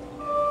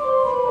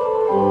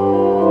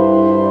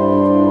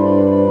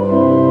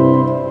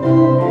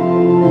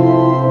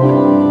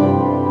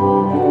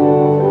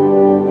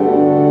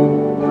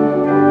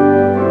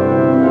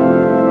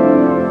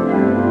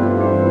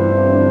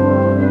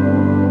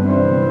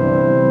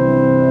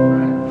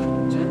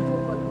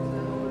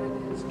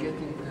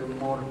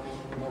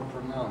 more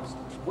pronounced.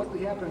 What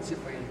happens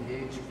if I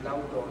engage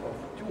flauto of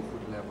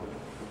 2-foot level?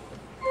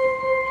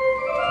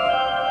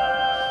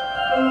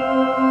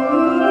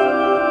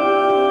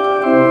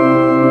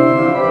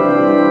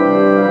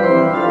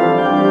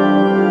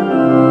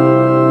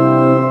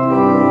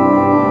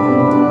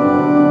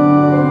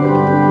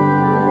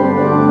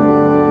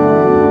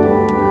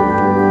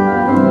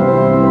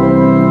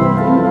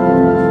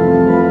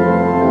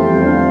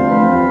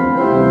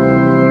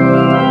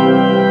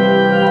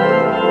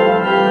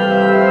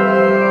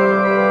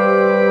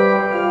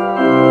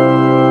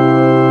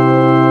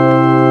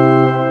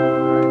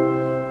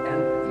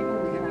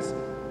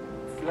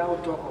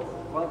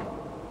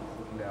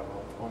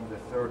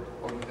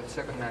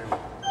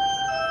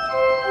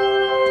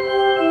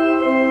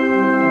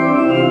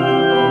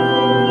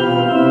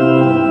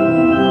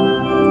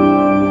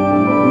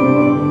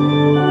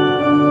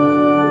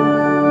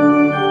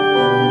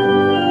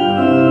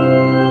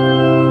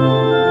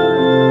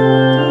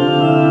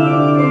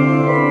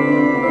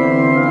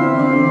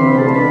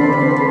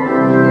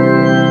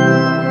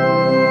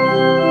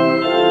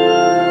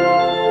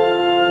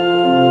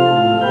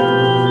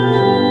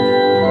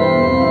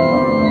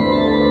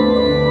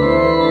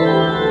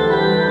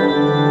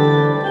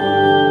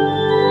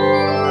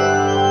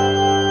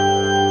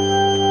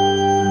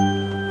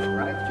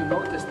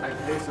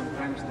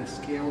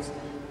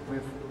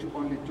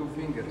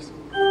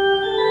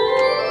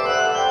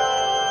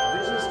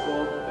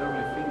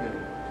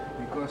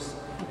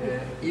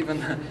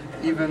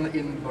 Even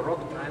in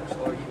Baroque times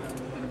or even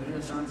in the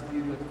Renaissance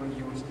period, when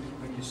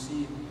you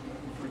see,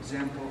 for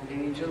example,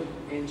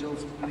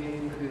 angels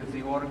playing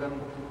the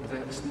organ,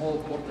 the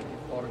small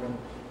portative organ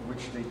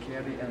which they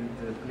carry and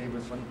play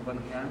with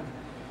one hand,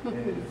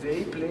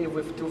 they play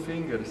with 2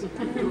 fingers, 2,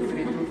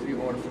 3, 2, 3,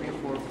 or 3,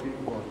 4, 3,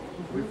 4,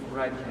 with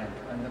right hand,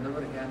 and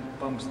another hand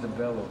pumps the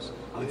bellows.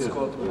 It's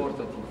called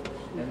portative.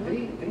 And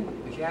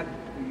they had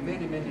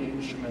many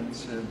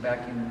instruments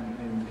back in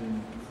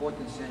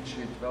 14th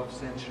century, 12th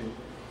century,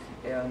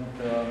 and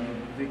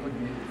they could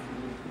be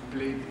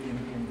played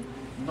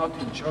not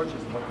in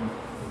churches, but in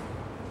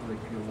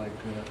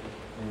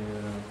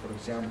for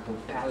example,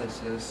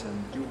 palaces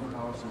and ducal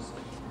houses,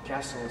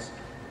 castles,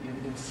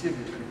 in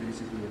civic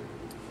basically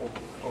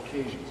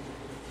occasions.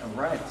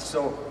 All right,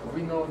 so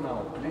we know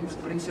now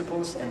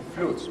principals and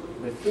flutes.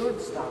 The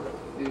third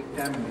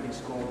family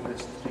is called the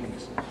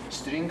strings.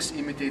 Strings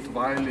imitate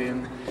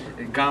violin,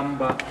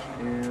 gamba,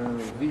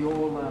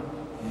 viola,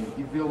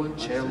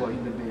 violoncello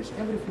in the bass,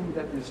 everything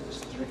that is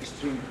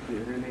string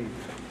related.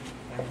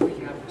 And we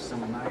have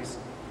some nice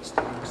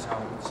string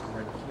sounds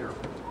right here.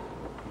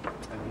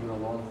 A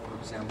violon, for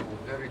example,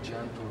 very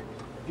gentle.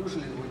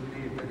 Usually we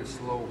play very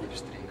slow with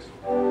strings.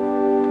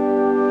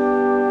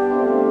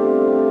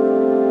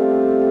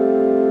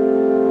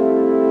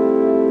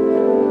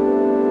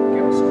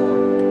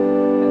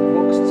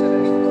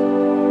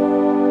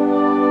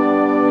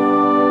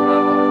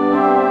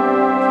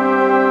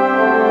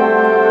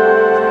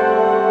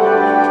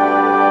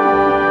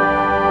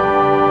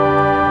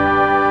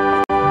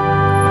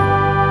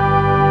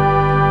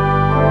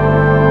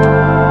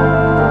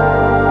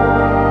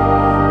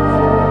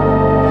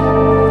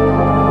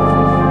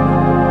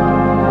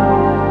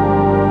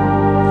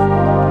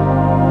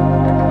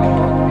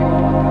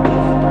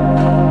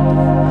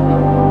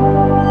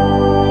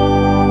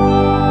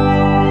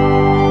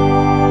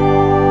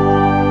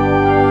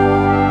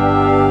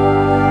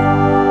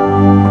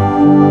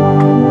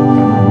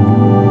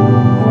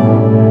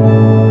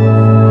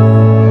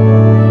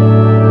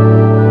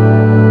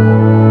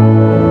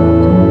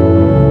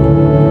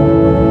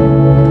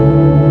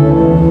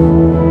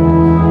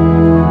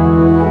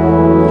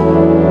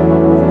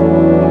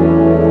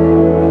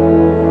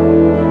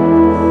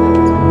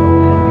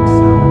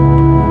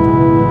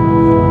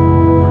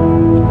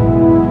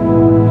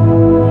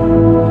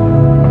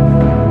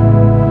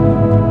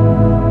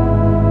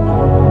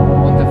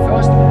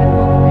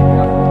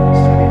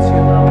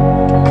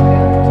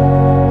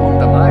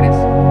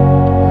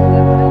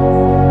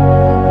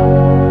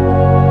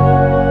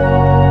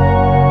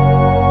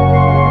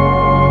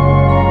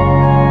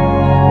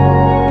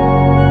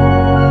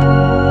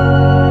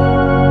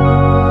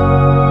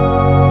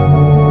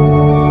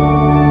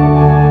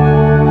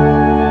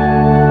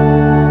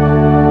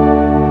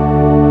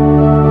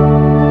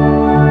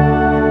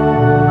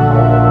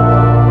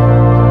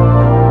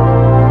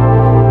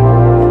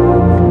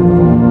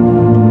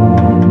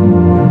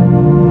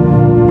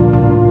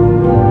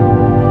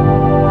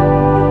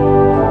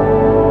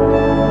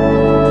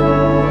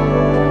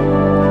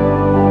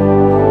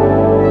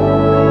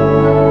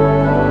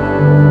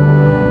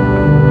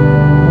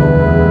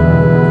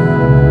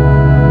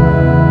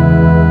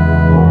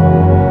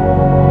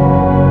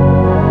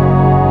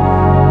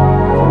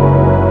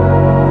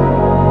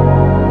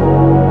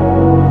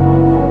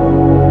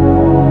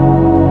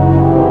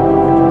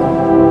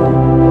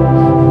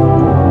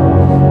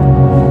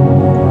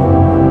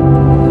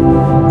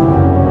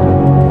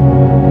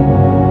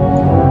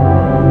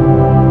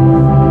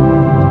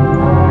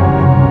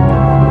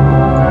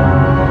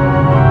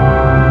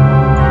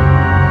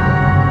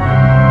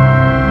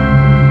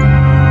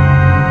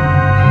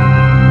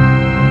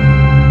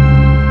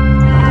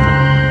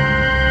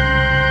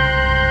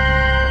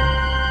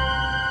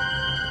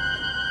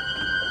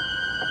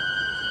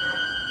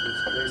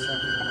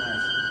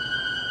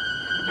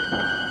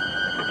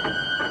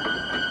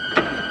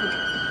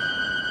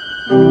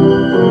 Let's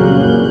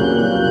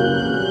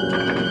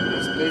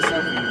play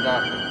something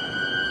dark.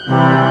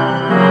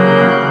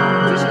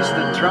 This is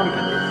the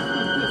trumpet.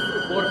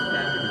 The fourth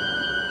family.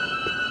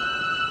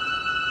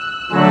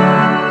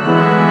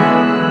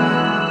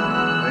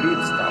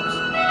 Reed stops.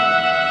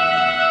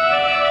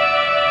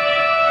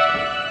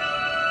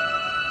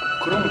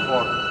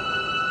 Kronhorn.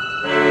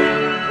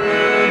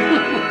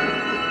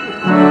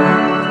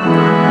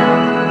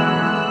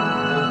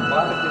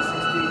 Bombard the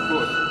 16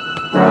 foot.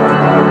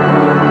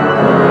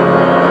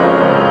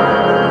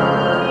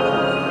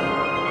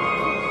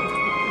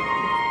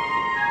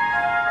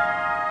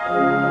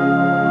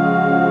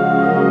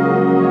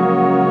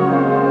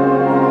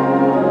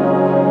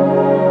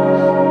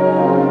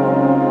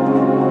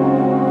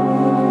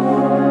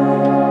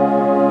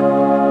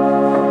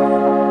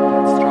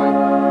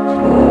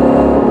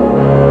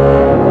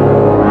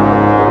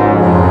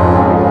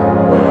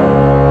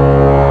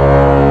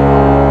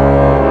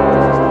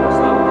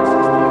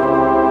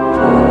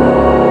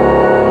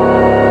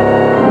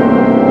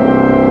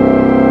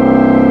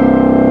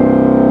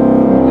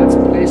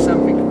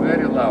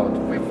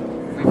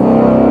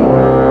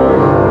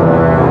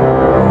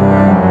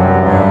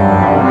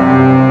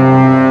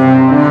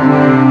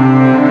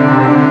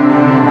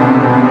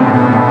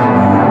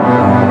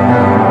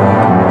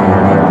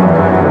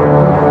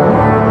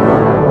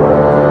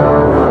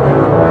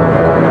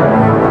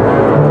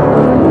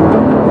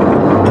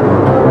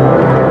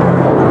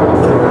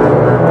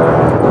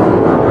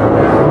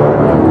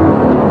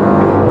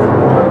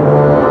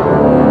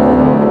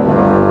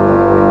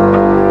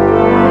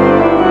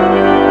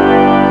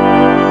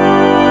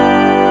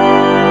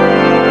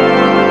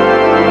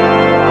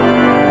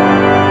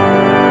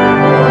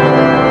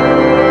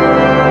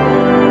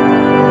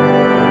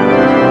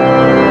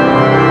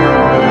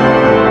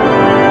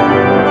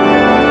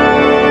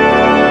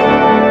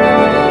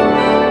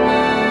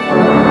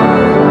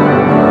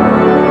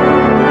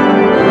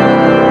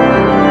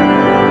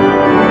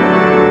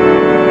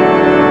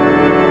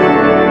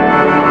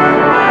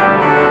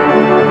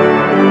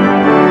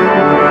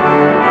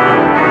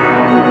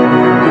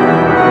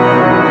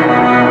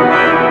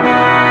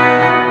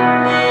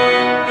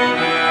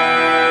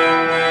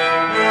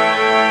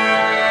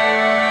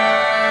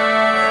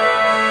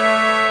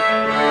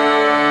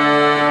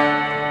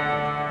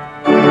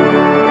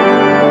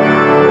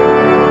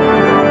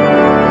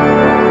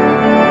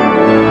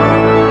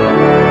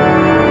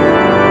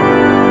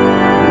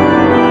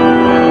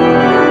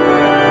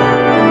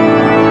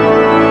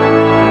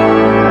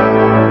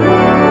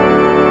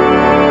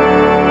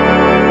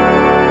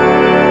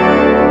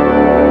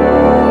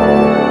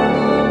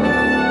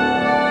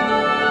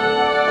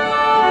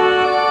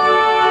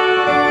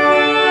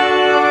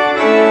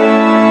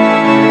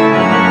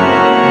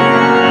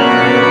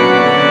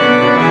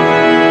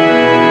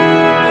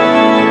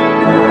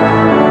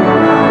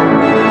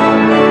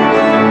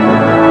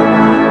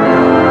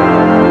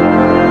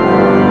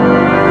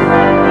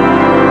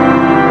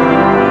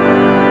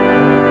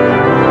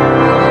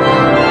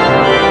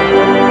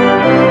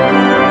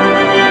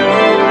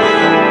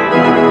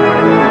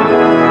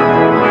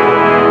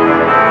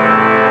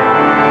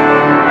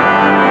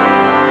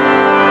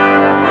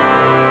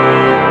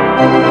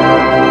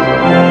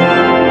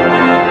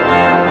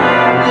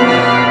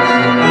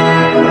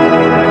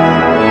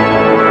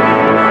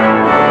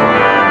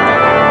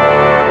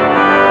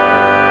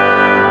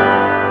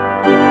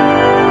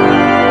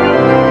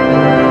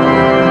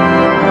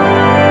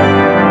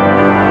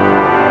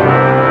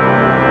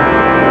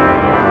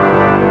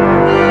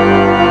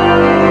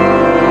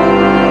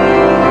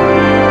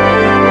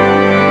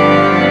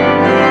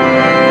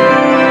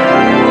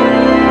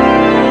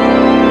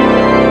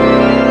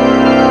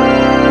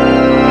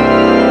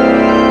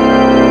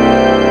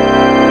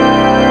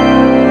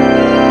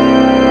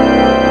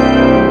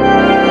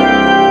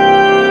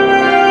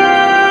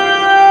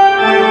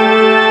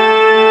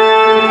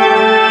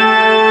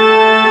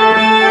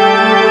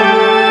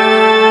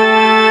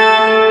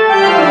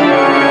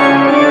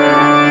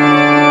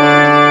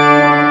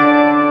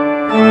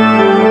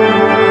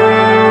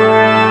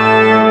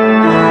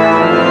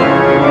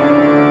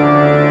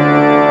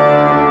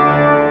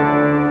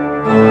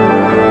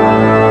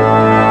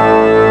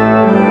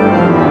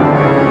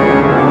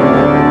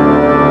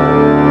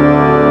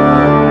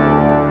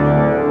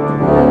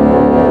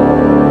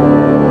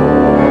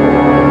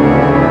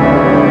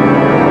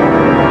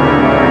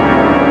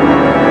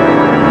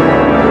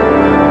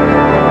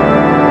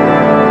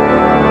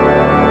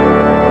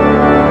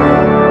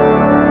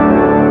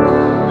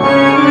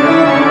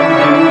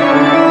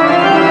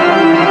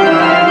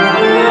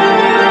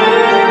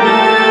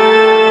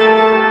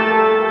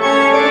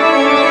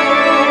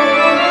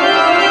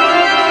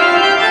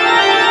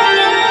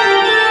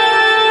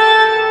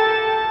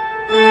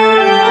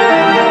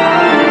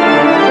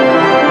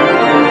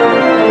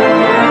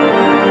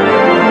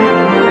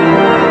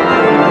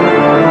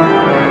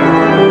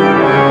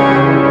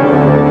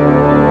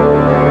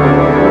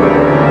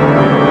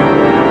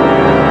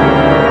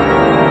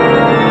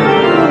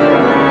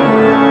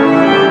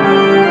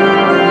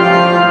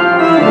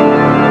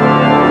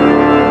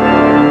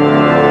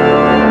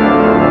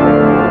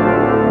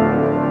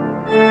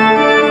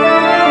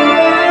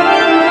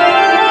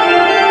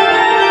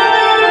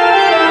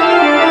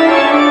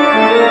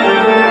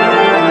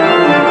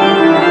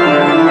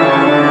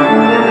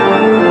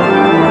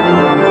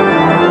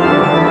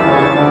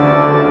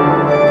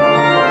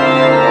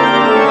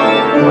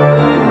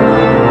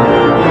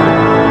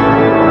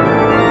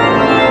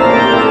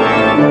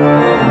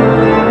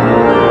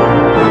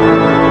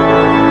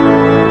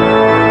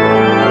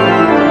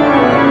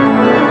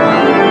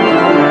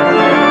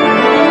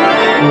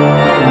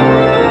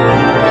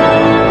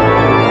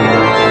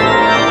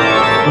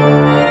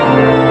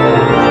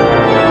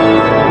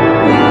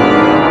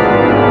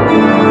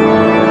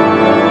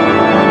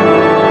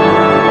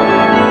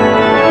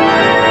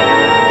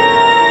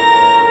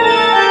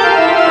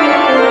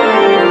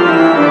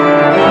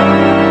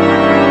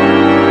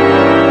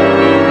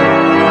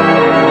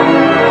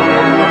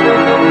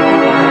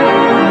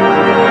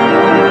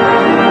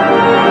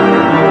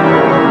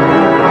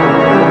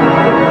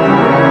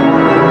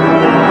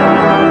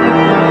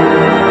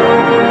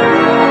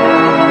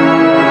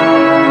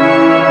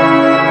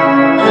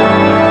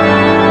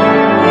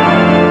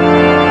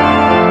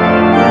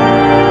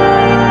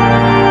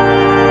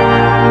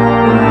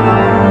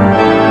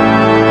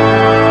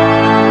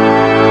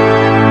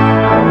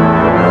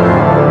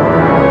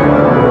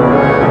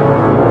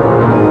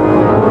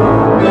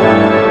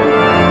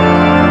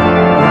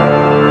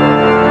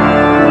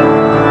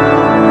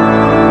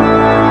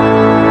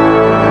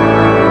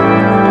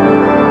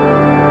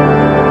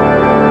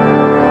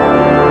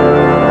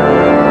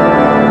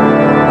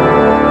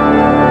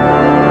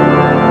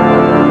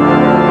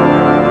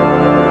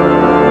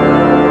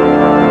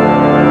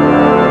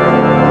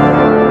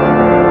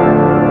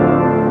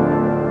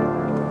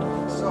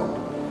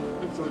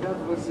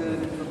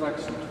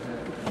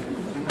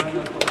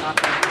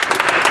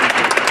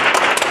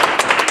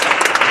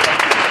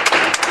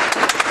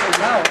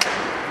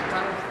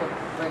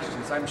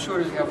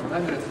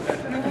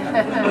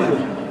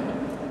 100.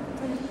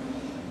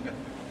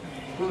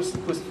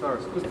 Who's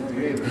first? Who's the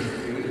greatest?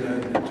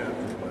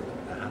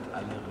 Er hat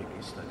alle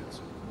Register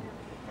gezogen.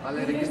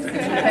 Alle Register.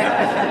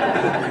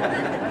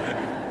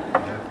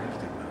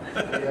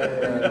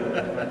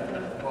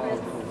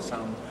 Powerful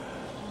sound.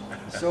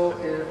 So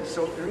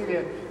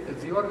really,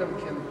 the organ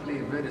can play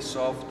very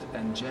soft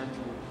and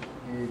gentle.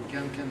 It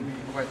can be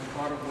quite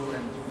powerful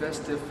and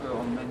festive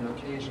on many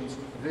occasions.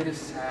 Very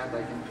sad,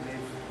 I can play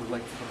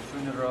like for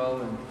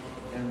funeral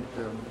and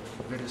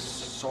very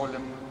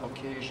solemn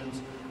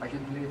occasions. I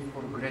can play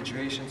for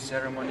graduation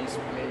ceremonies,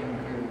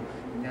 playing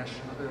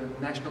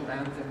national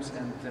anthems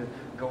and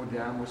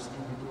Gaudeamus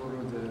Igitur,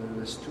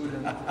 the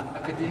student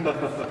academic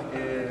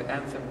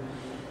anthem.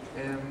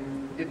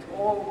 It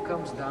all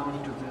comes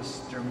down to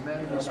this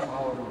tremendous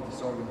power that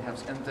this organ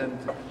has, and then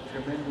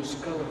tremendous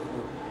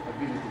colorful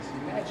abilities.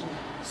 Imagine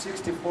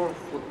 64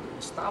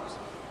 stops.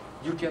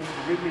 You can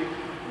really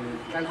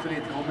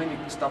calculate how many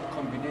stop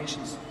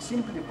combinations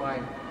simply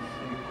by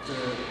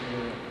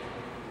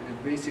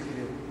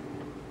basically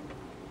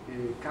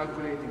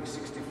calculating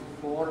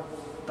 64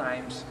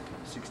 times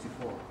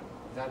 64.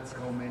 That's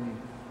how many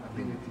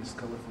abilities,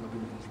 colorful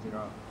abilities there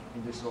are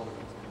in this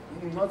organ.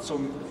 Not so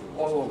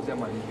all of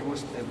them are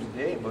used every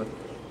day, but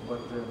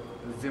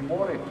the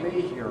more I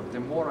play here, the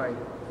more I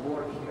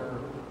work here,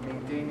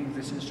 maintaining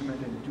this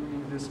instrument and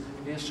tuning this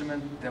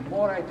instrument, the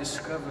more I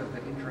discover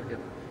the intricate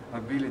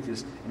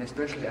abilities, and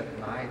especially at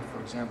night, for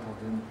example,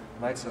 when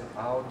lights are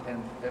out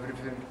and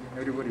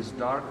everywhere is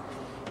dark,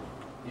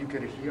 you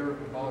can hear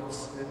about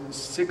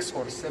 6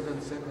 or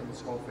 7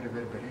 seconds of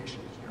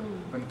reverberation here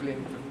when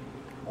playing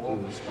all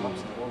the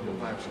stops and all the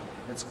pipes.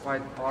 It's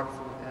quite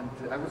powerful, and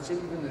I would say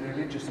even a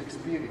religious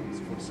experience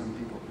for some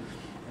people,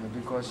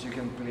 because you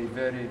can play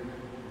very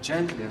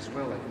gently as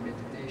well, like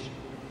meditation,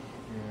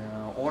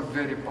 or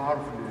very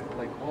powerfully,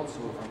 like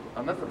also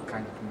another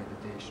kind of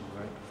meditation,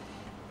 right?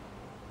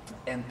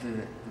 And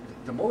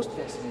the most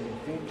fascinating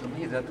thing to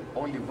me that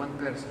only one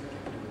person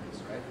can do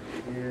this, right?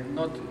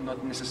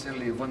 Not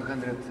necessarily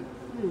 100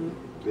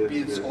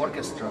 piece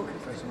orchestra,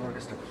 professional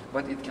orchestra,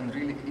 but it can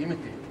really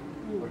imitate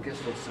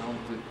orchestral sound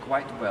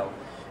quite well,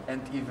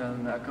 and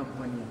even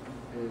accompany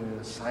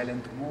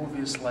silent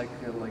movies like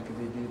they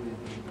did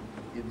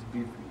in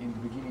the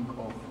beginning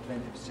of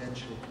 20th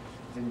century.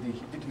 Then they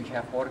didn't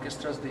have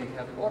orchestras; they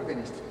had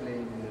organists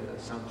playing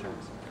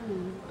soundtracks,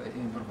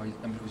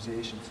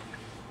 improvisations.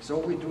 So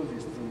we do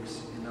these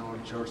things in our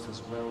church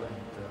as well,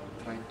 and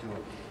try to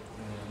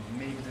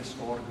make this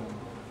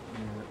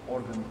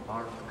organ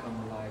art come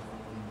alive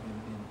in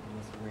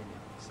Lithuania.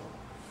 So,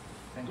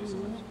 thank you so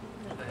much.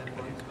 I have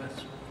one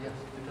question. Yes.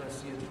 Did I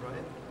see it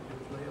right? You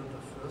play on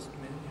the first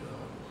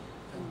manual,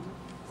 and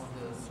on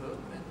the third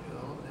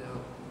manual they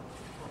are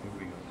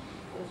moving.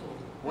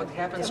 What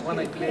happens when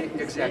I play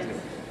exactly?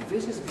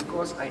 This is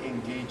because I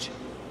engage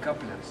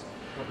couplers.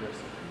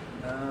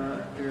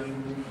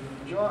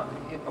 Ja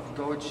of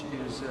Deutsch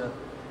is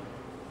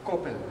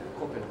koppel.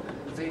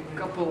 They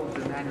couple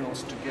the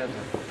manuals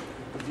together.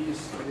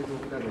 These little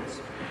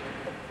pedals.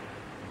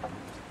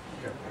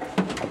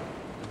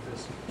 Like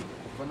this.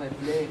 When I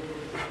play.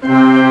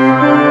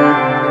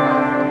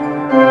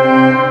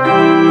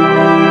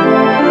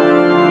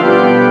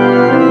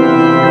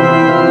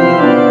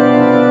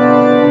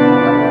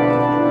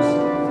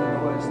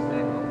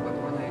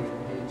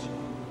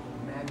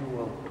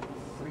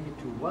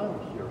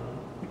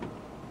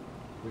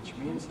 Which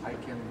means I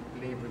can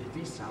play with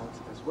these sounds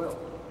as well.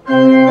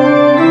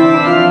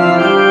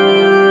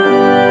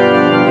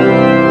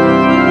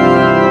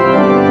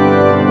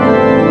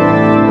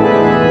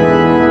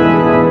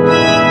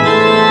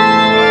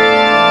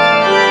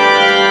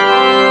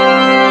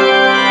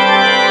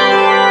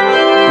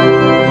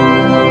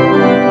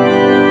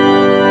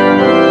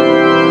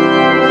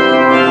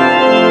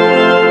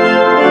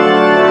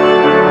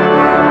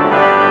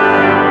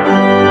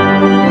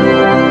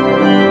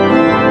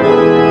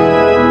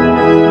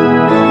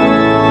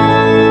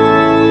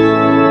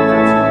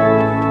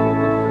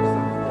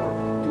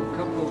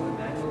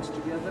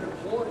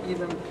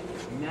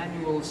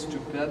 Manuals to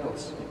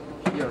pedals.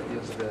 Here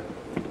is the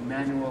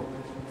manual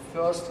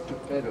first to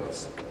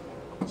pedals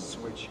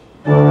switch.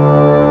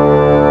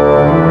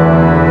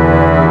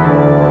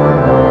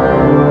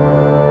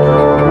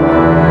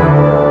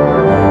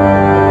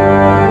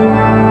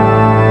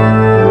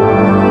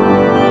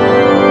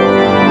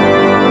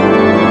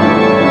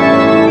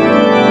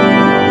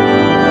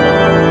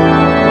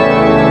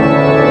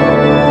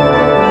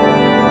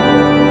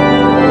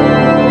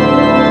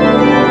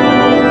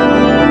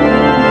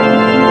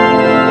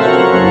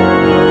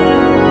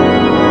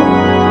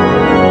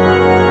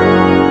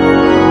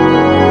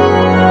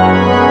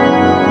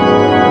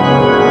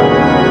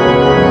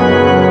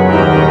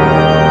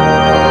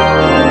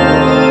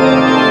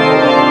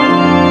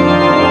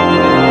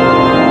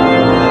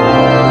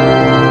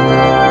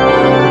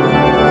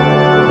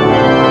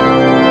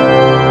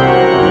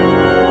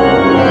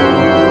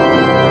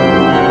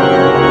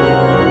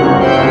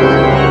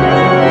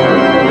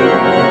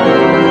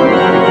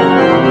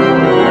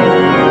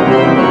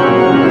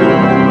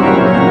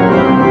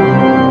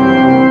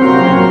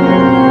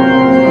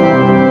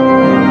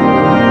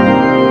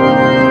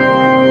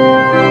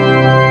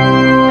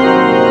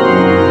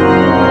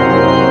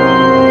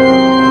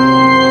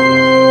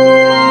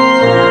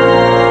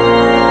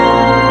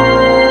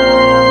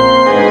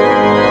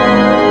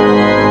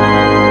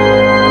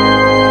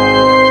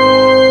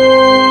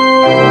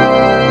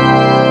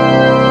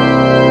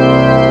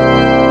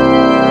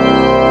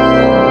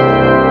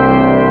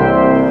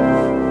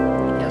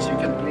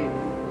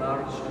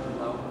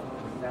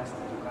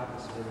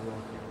 below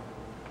here.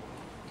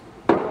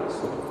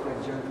 So quite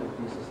gentle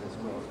pieces as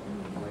well,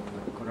 like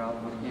chorale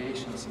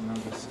variations and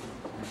others.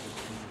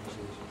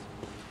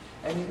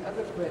 Any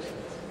other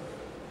questions?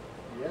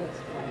 Yes,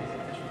 please.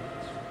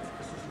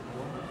 This is a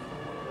wonderful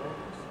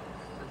organs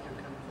that you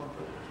can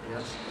control.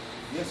 Yes,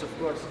 yes, of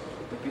course.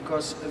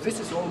 Because this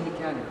is all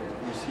mechanical.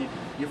 You see,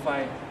 if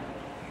I,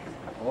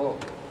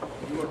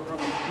 you are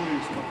probably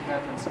curious what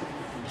happens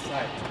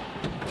inside.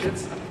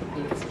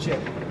 Let's check.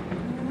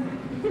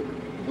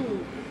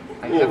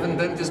 I haven't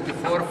done this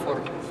before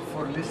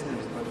for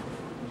listeners, but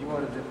you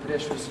are the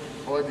precious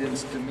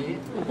audience to me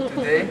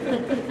today,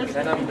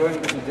 and I'm going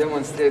to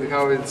demonstrate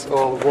how it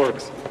all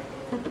works.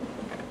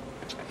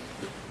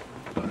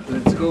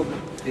 Let's go.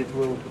 It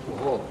will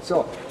hold.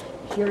 So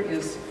here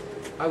is.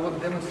 I will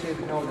demonstrate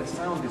how the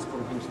sound is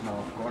produced now,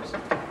 of course,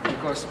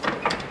 because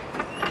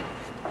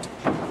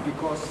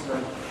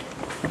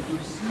you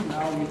see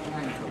now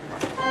mechanical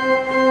part. You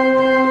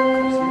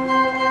see,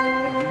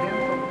 at the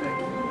end of the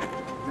key,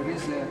 there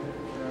is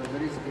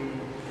a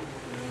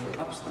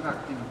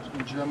abstract in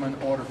German,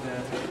 or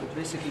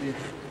basically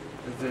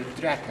the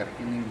tracker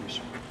in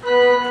English,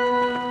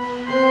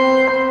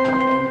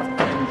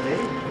 and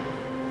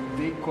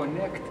they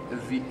connect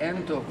the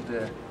end of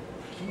the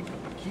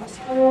keys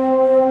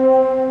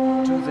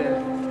to the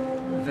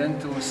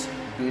ventils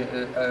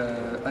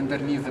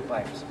underneath the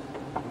pipes.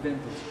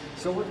 Ventils.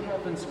 So what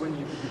happens when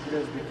you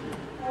press the key?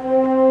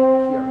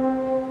 Here,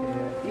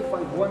 if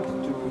I want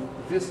to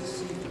this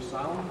C to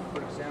sound,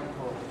 for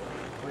example,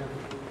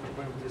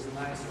 with this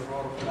nice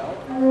roar cloud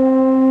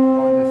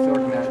on the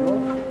third manual,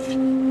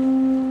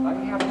 I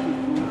have to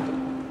do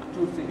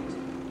two things.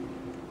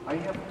 I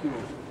have to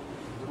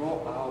draw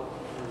out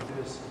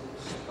this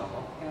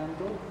stop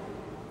handle,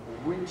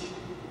 which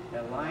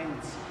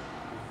aligns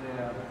the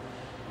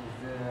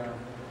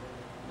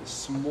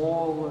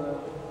small,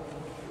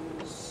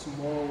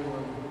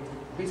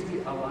 basically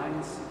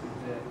aligns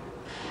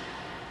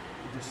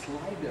the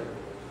slider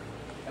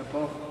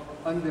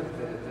under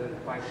the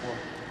pipe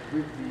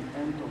with the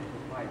end of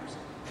the pipes,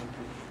 and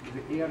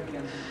the air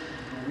can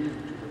go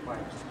into the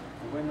pipes.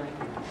 When I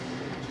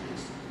engage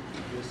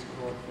this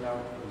roar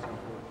cloud, for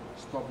example,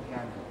 stop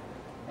handle,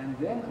 and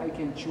then I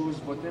can choose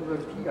whatever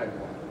key I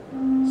want.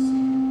 C.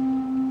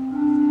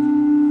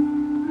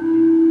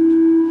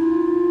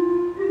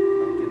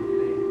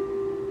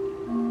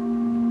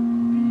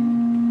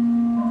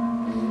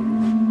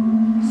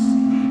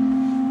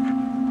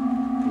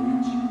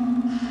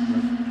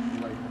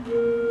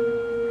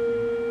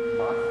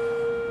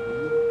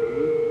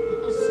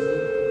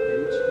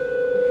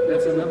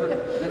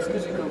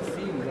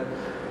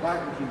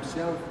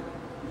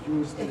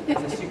 Used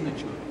as a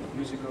signature,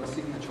 musical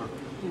signature.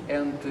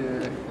 And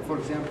for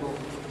example,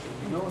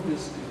 you know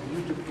this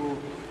beautiful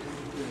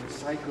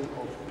cycle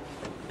of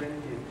 20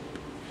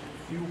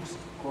 fugues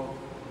called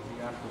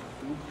the art of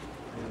fugue,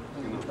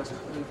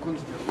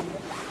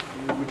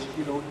 which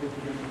he wrote at the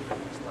end of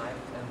his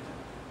life. And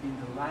in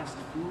the last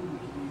fugue,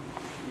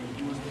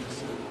 he used this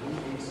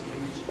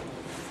BACH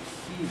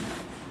theme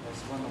as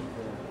one of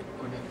the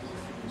connecting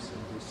themes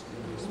in this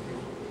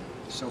fugue.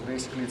 So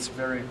basically, it's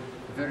very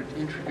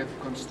intricate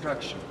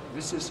construction.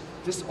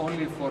 This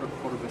only for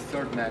the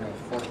third manual,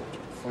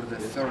 for the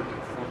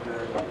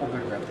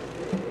overwhelm.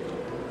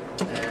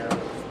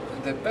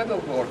 The pedal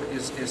board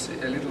is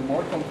a little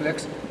more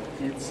complex.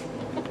 It's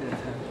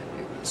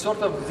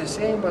sort of the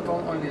same, but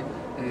only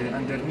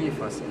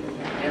underneath us.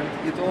 And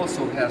it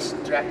also has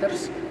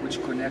trackers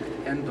which connect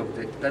end of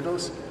the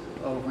pedals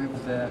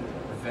with the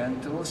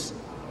ventils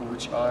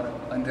which are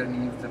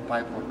underneath the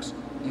pipeworks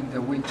in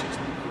the winches.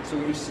 So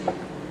you see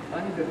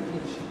under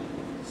each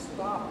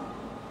stop,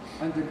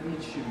 under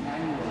each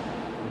manual,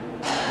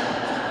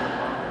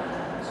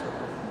 sort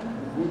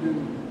of wooden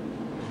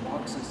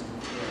boxes of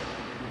air,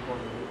 we call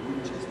it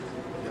winches.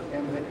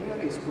 And the air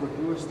is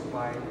produced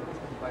by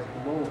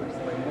blowers,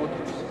 by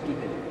motors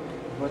today.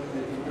 But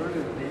in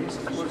earlier days,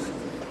 of course,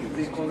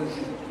 they call it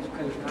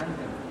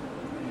calcantem.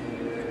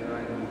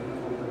 I don't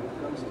know where it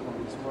comes from,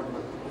 this word,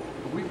 but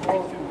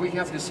we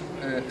have this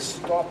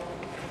stop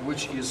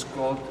which is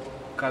called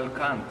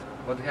calcant.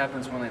 What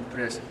happens when I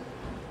press it?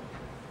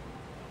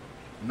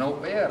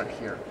 No air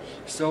here.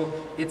 So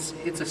it's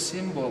a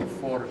symbol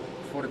for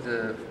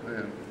the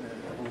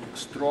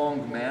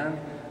strong man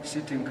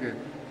sitting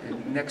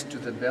next to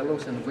the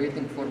bellows and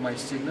waiting for my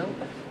signal.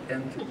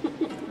 And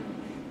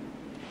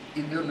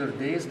in earlier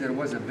days there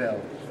was a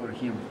bell for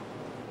him.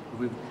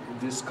 With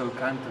this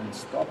calcantum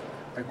stop,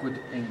 I could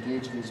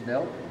engage this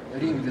bell,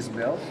 ring this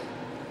bell,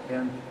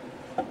 and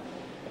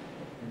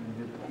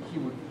he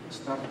would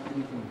start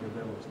clicking the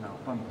bellows now,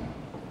 pumping.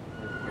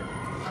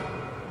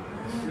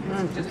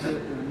 It's just a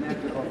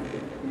matter of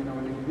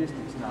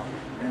linguistics now,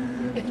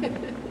 and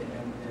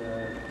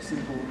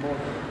simple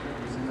motor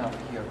is enough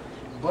here.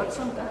 But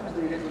sometimes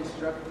they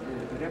reconstruct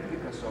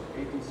replicas of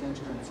 18th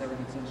century and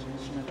 17th century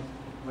instruments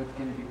that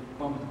can be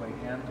pumped by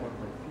hand or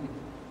by feet.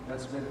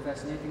 That's very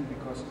fascinating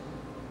because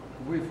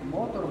with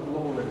motor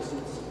blowers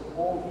it's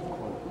all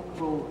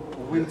equal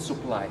wind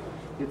supply.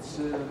 It's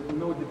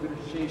no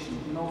differentiation,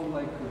 no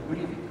like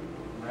breathing,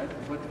 right?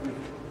 But with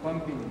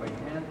pumping by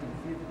hand and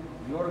feet,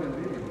 the organ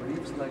really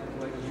breathes like a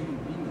human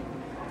being.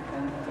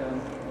 And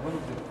one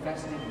of the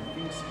fascinating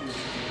things is the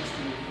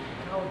history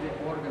how the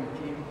organ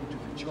came into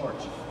the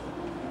church.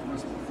 It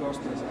was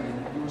first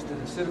used as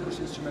a circus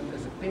instrument,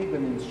 as a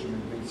pagan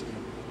instrument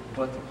basically.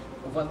 But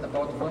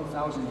about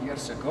 1,000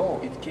 years ago,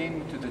 it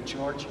came to the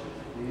church,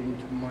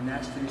 into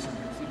monasteries and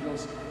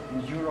cathedrals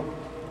in Europe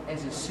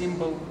as a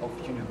symbol of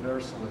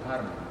universal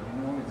harmony.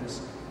 You know,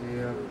 this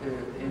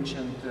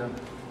ancient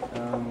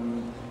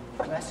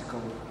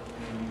classical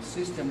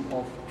system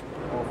of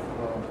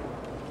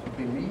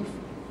belief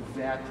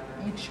that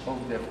each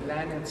of the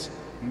planets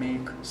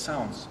make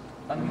sounds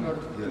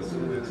unheard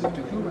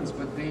to humans,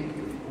 but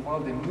while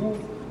they move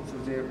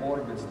through their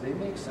orbits, they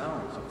make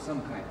sounds of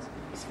some kinds.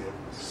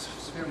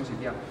 Sphere music,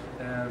 yeah.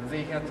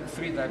 They had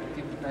three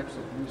types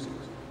of music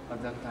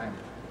at that time.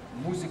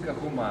 Musica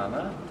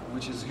humana,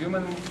 which is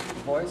human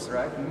voice,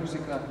 right?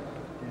 Musica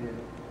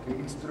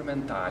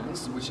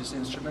instrumentalis, which is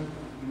instrument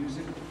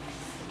music.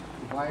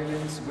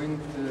 Violins,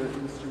 wind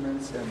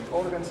instruments, and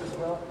organs as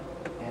well.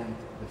 And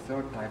the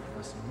third type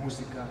was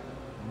musica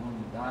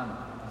mundana,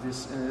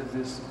 this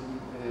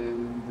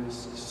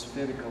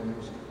spherical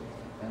music.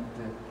 And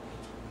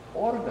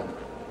organ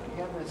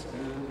has a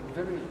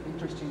very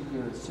interesting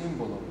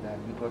symbol of that,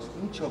 because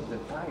each of the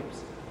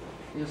types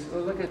is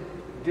like a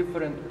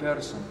different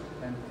person,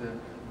 and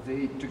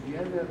they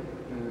together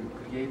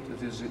create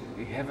this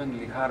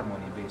heavenly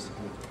harmony,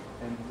 basically,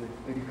 and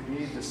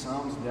recreate the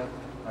sounds that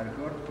are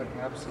heard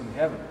perhaps in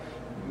heaven,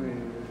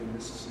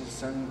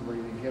 sung by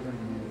the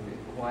heavenly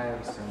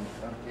choirs and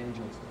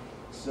archangels.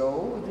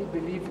 So they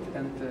believed,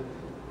 and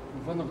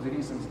one of the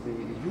reasons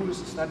they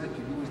started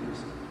to use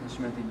this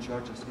instrument in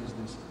churches is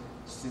this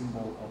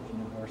symbol of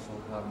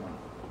universal harmony.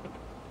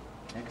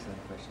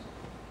 Excellent question.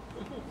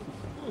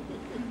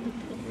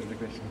 What's the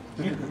question?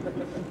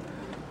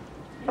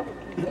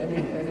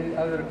 any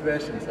other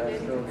questions?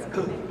 Connected to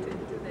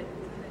that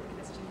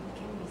question,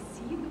 can we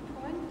see the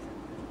point of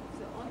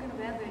the organ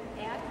where the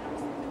air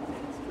comes into the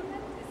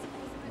instrument? Is it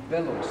possible?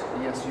 Bellows.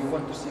 Yes, you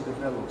want to see the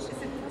bellows. Is it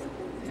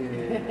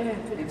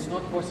possible? It's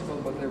not possible,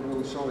 but I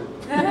will show it.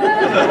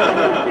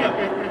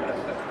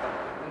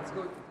 Let's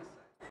go to this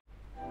side.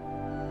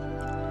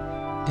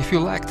 If you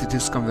liked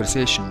this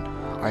conversation,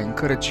 I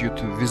encourage you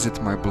to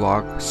visit my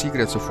blog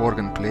Secrets of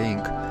Organ Playing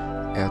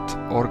at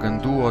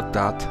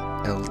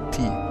organduo.lt,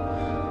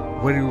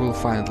 where you will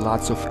find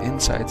lots of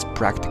insights,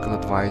 practical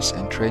advice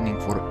and training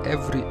for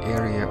every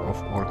area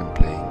of organ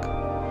playing.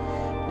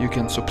 You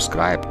can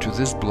subscribe to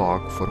this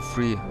blog for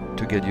free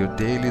to get your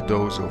daily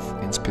dose of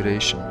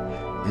inspiration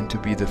and to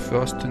be the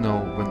first to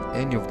know when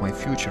any of my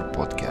future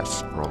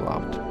podcasts roll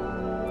out.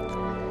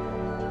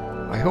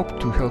 I hope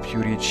to help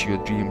you reach your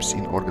dreams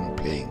in organ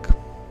playing.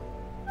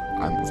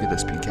 I'm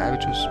Vidas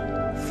Pinkevicius.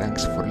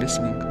 Thanks for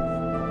listening,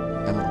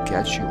 and I'll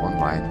catch you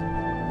online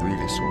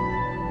really soon.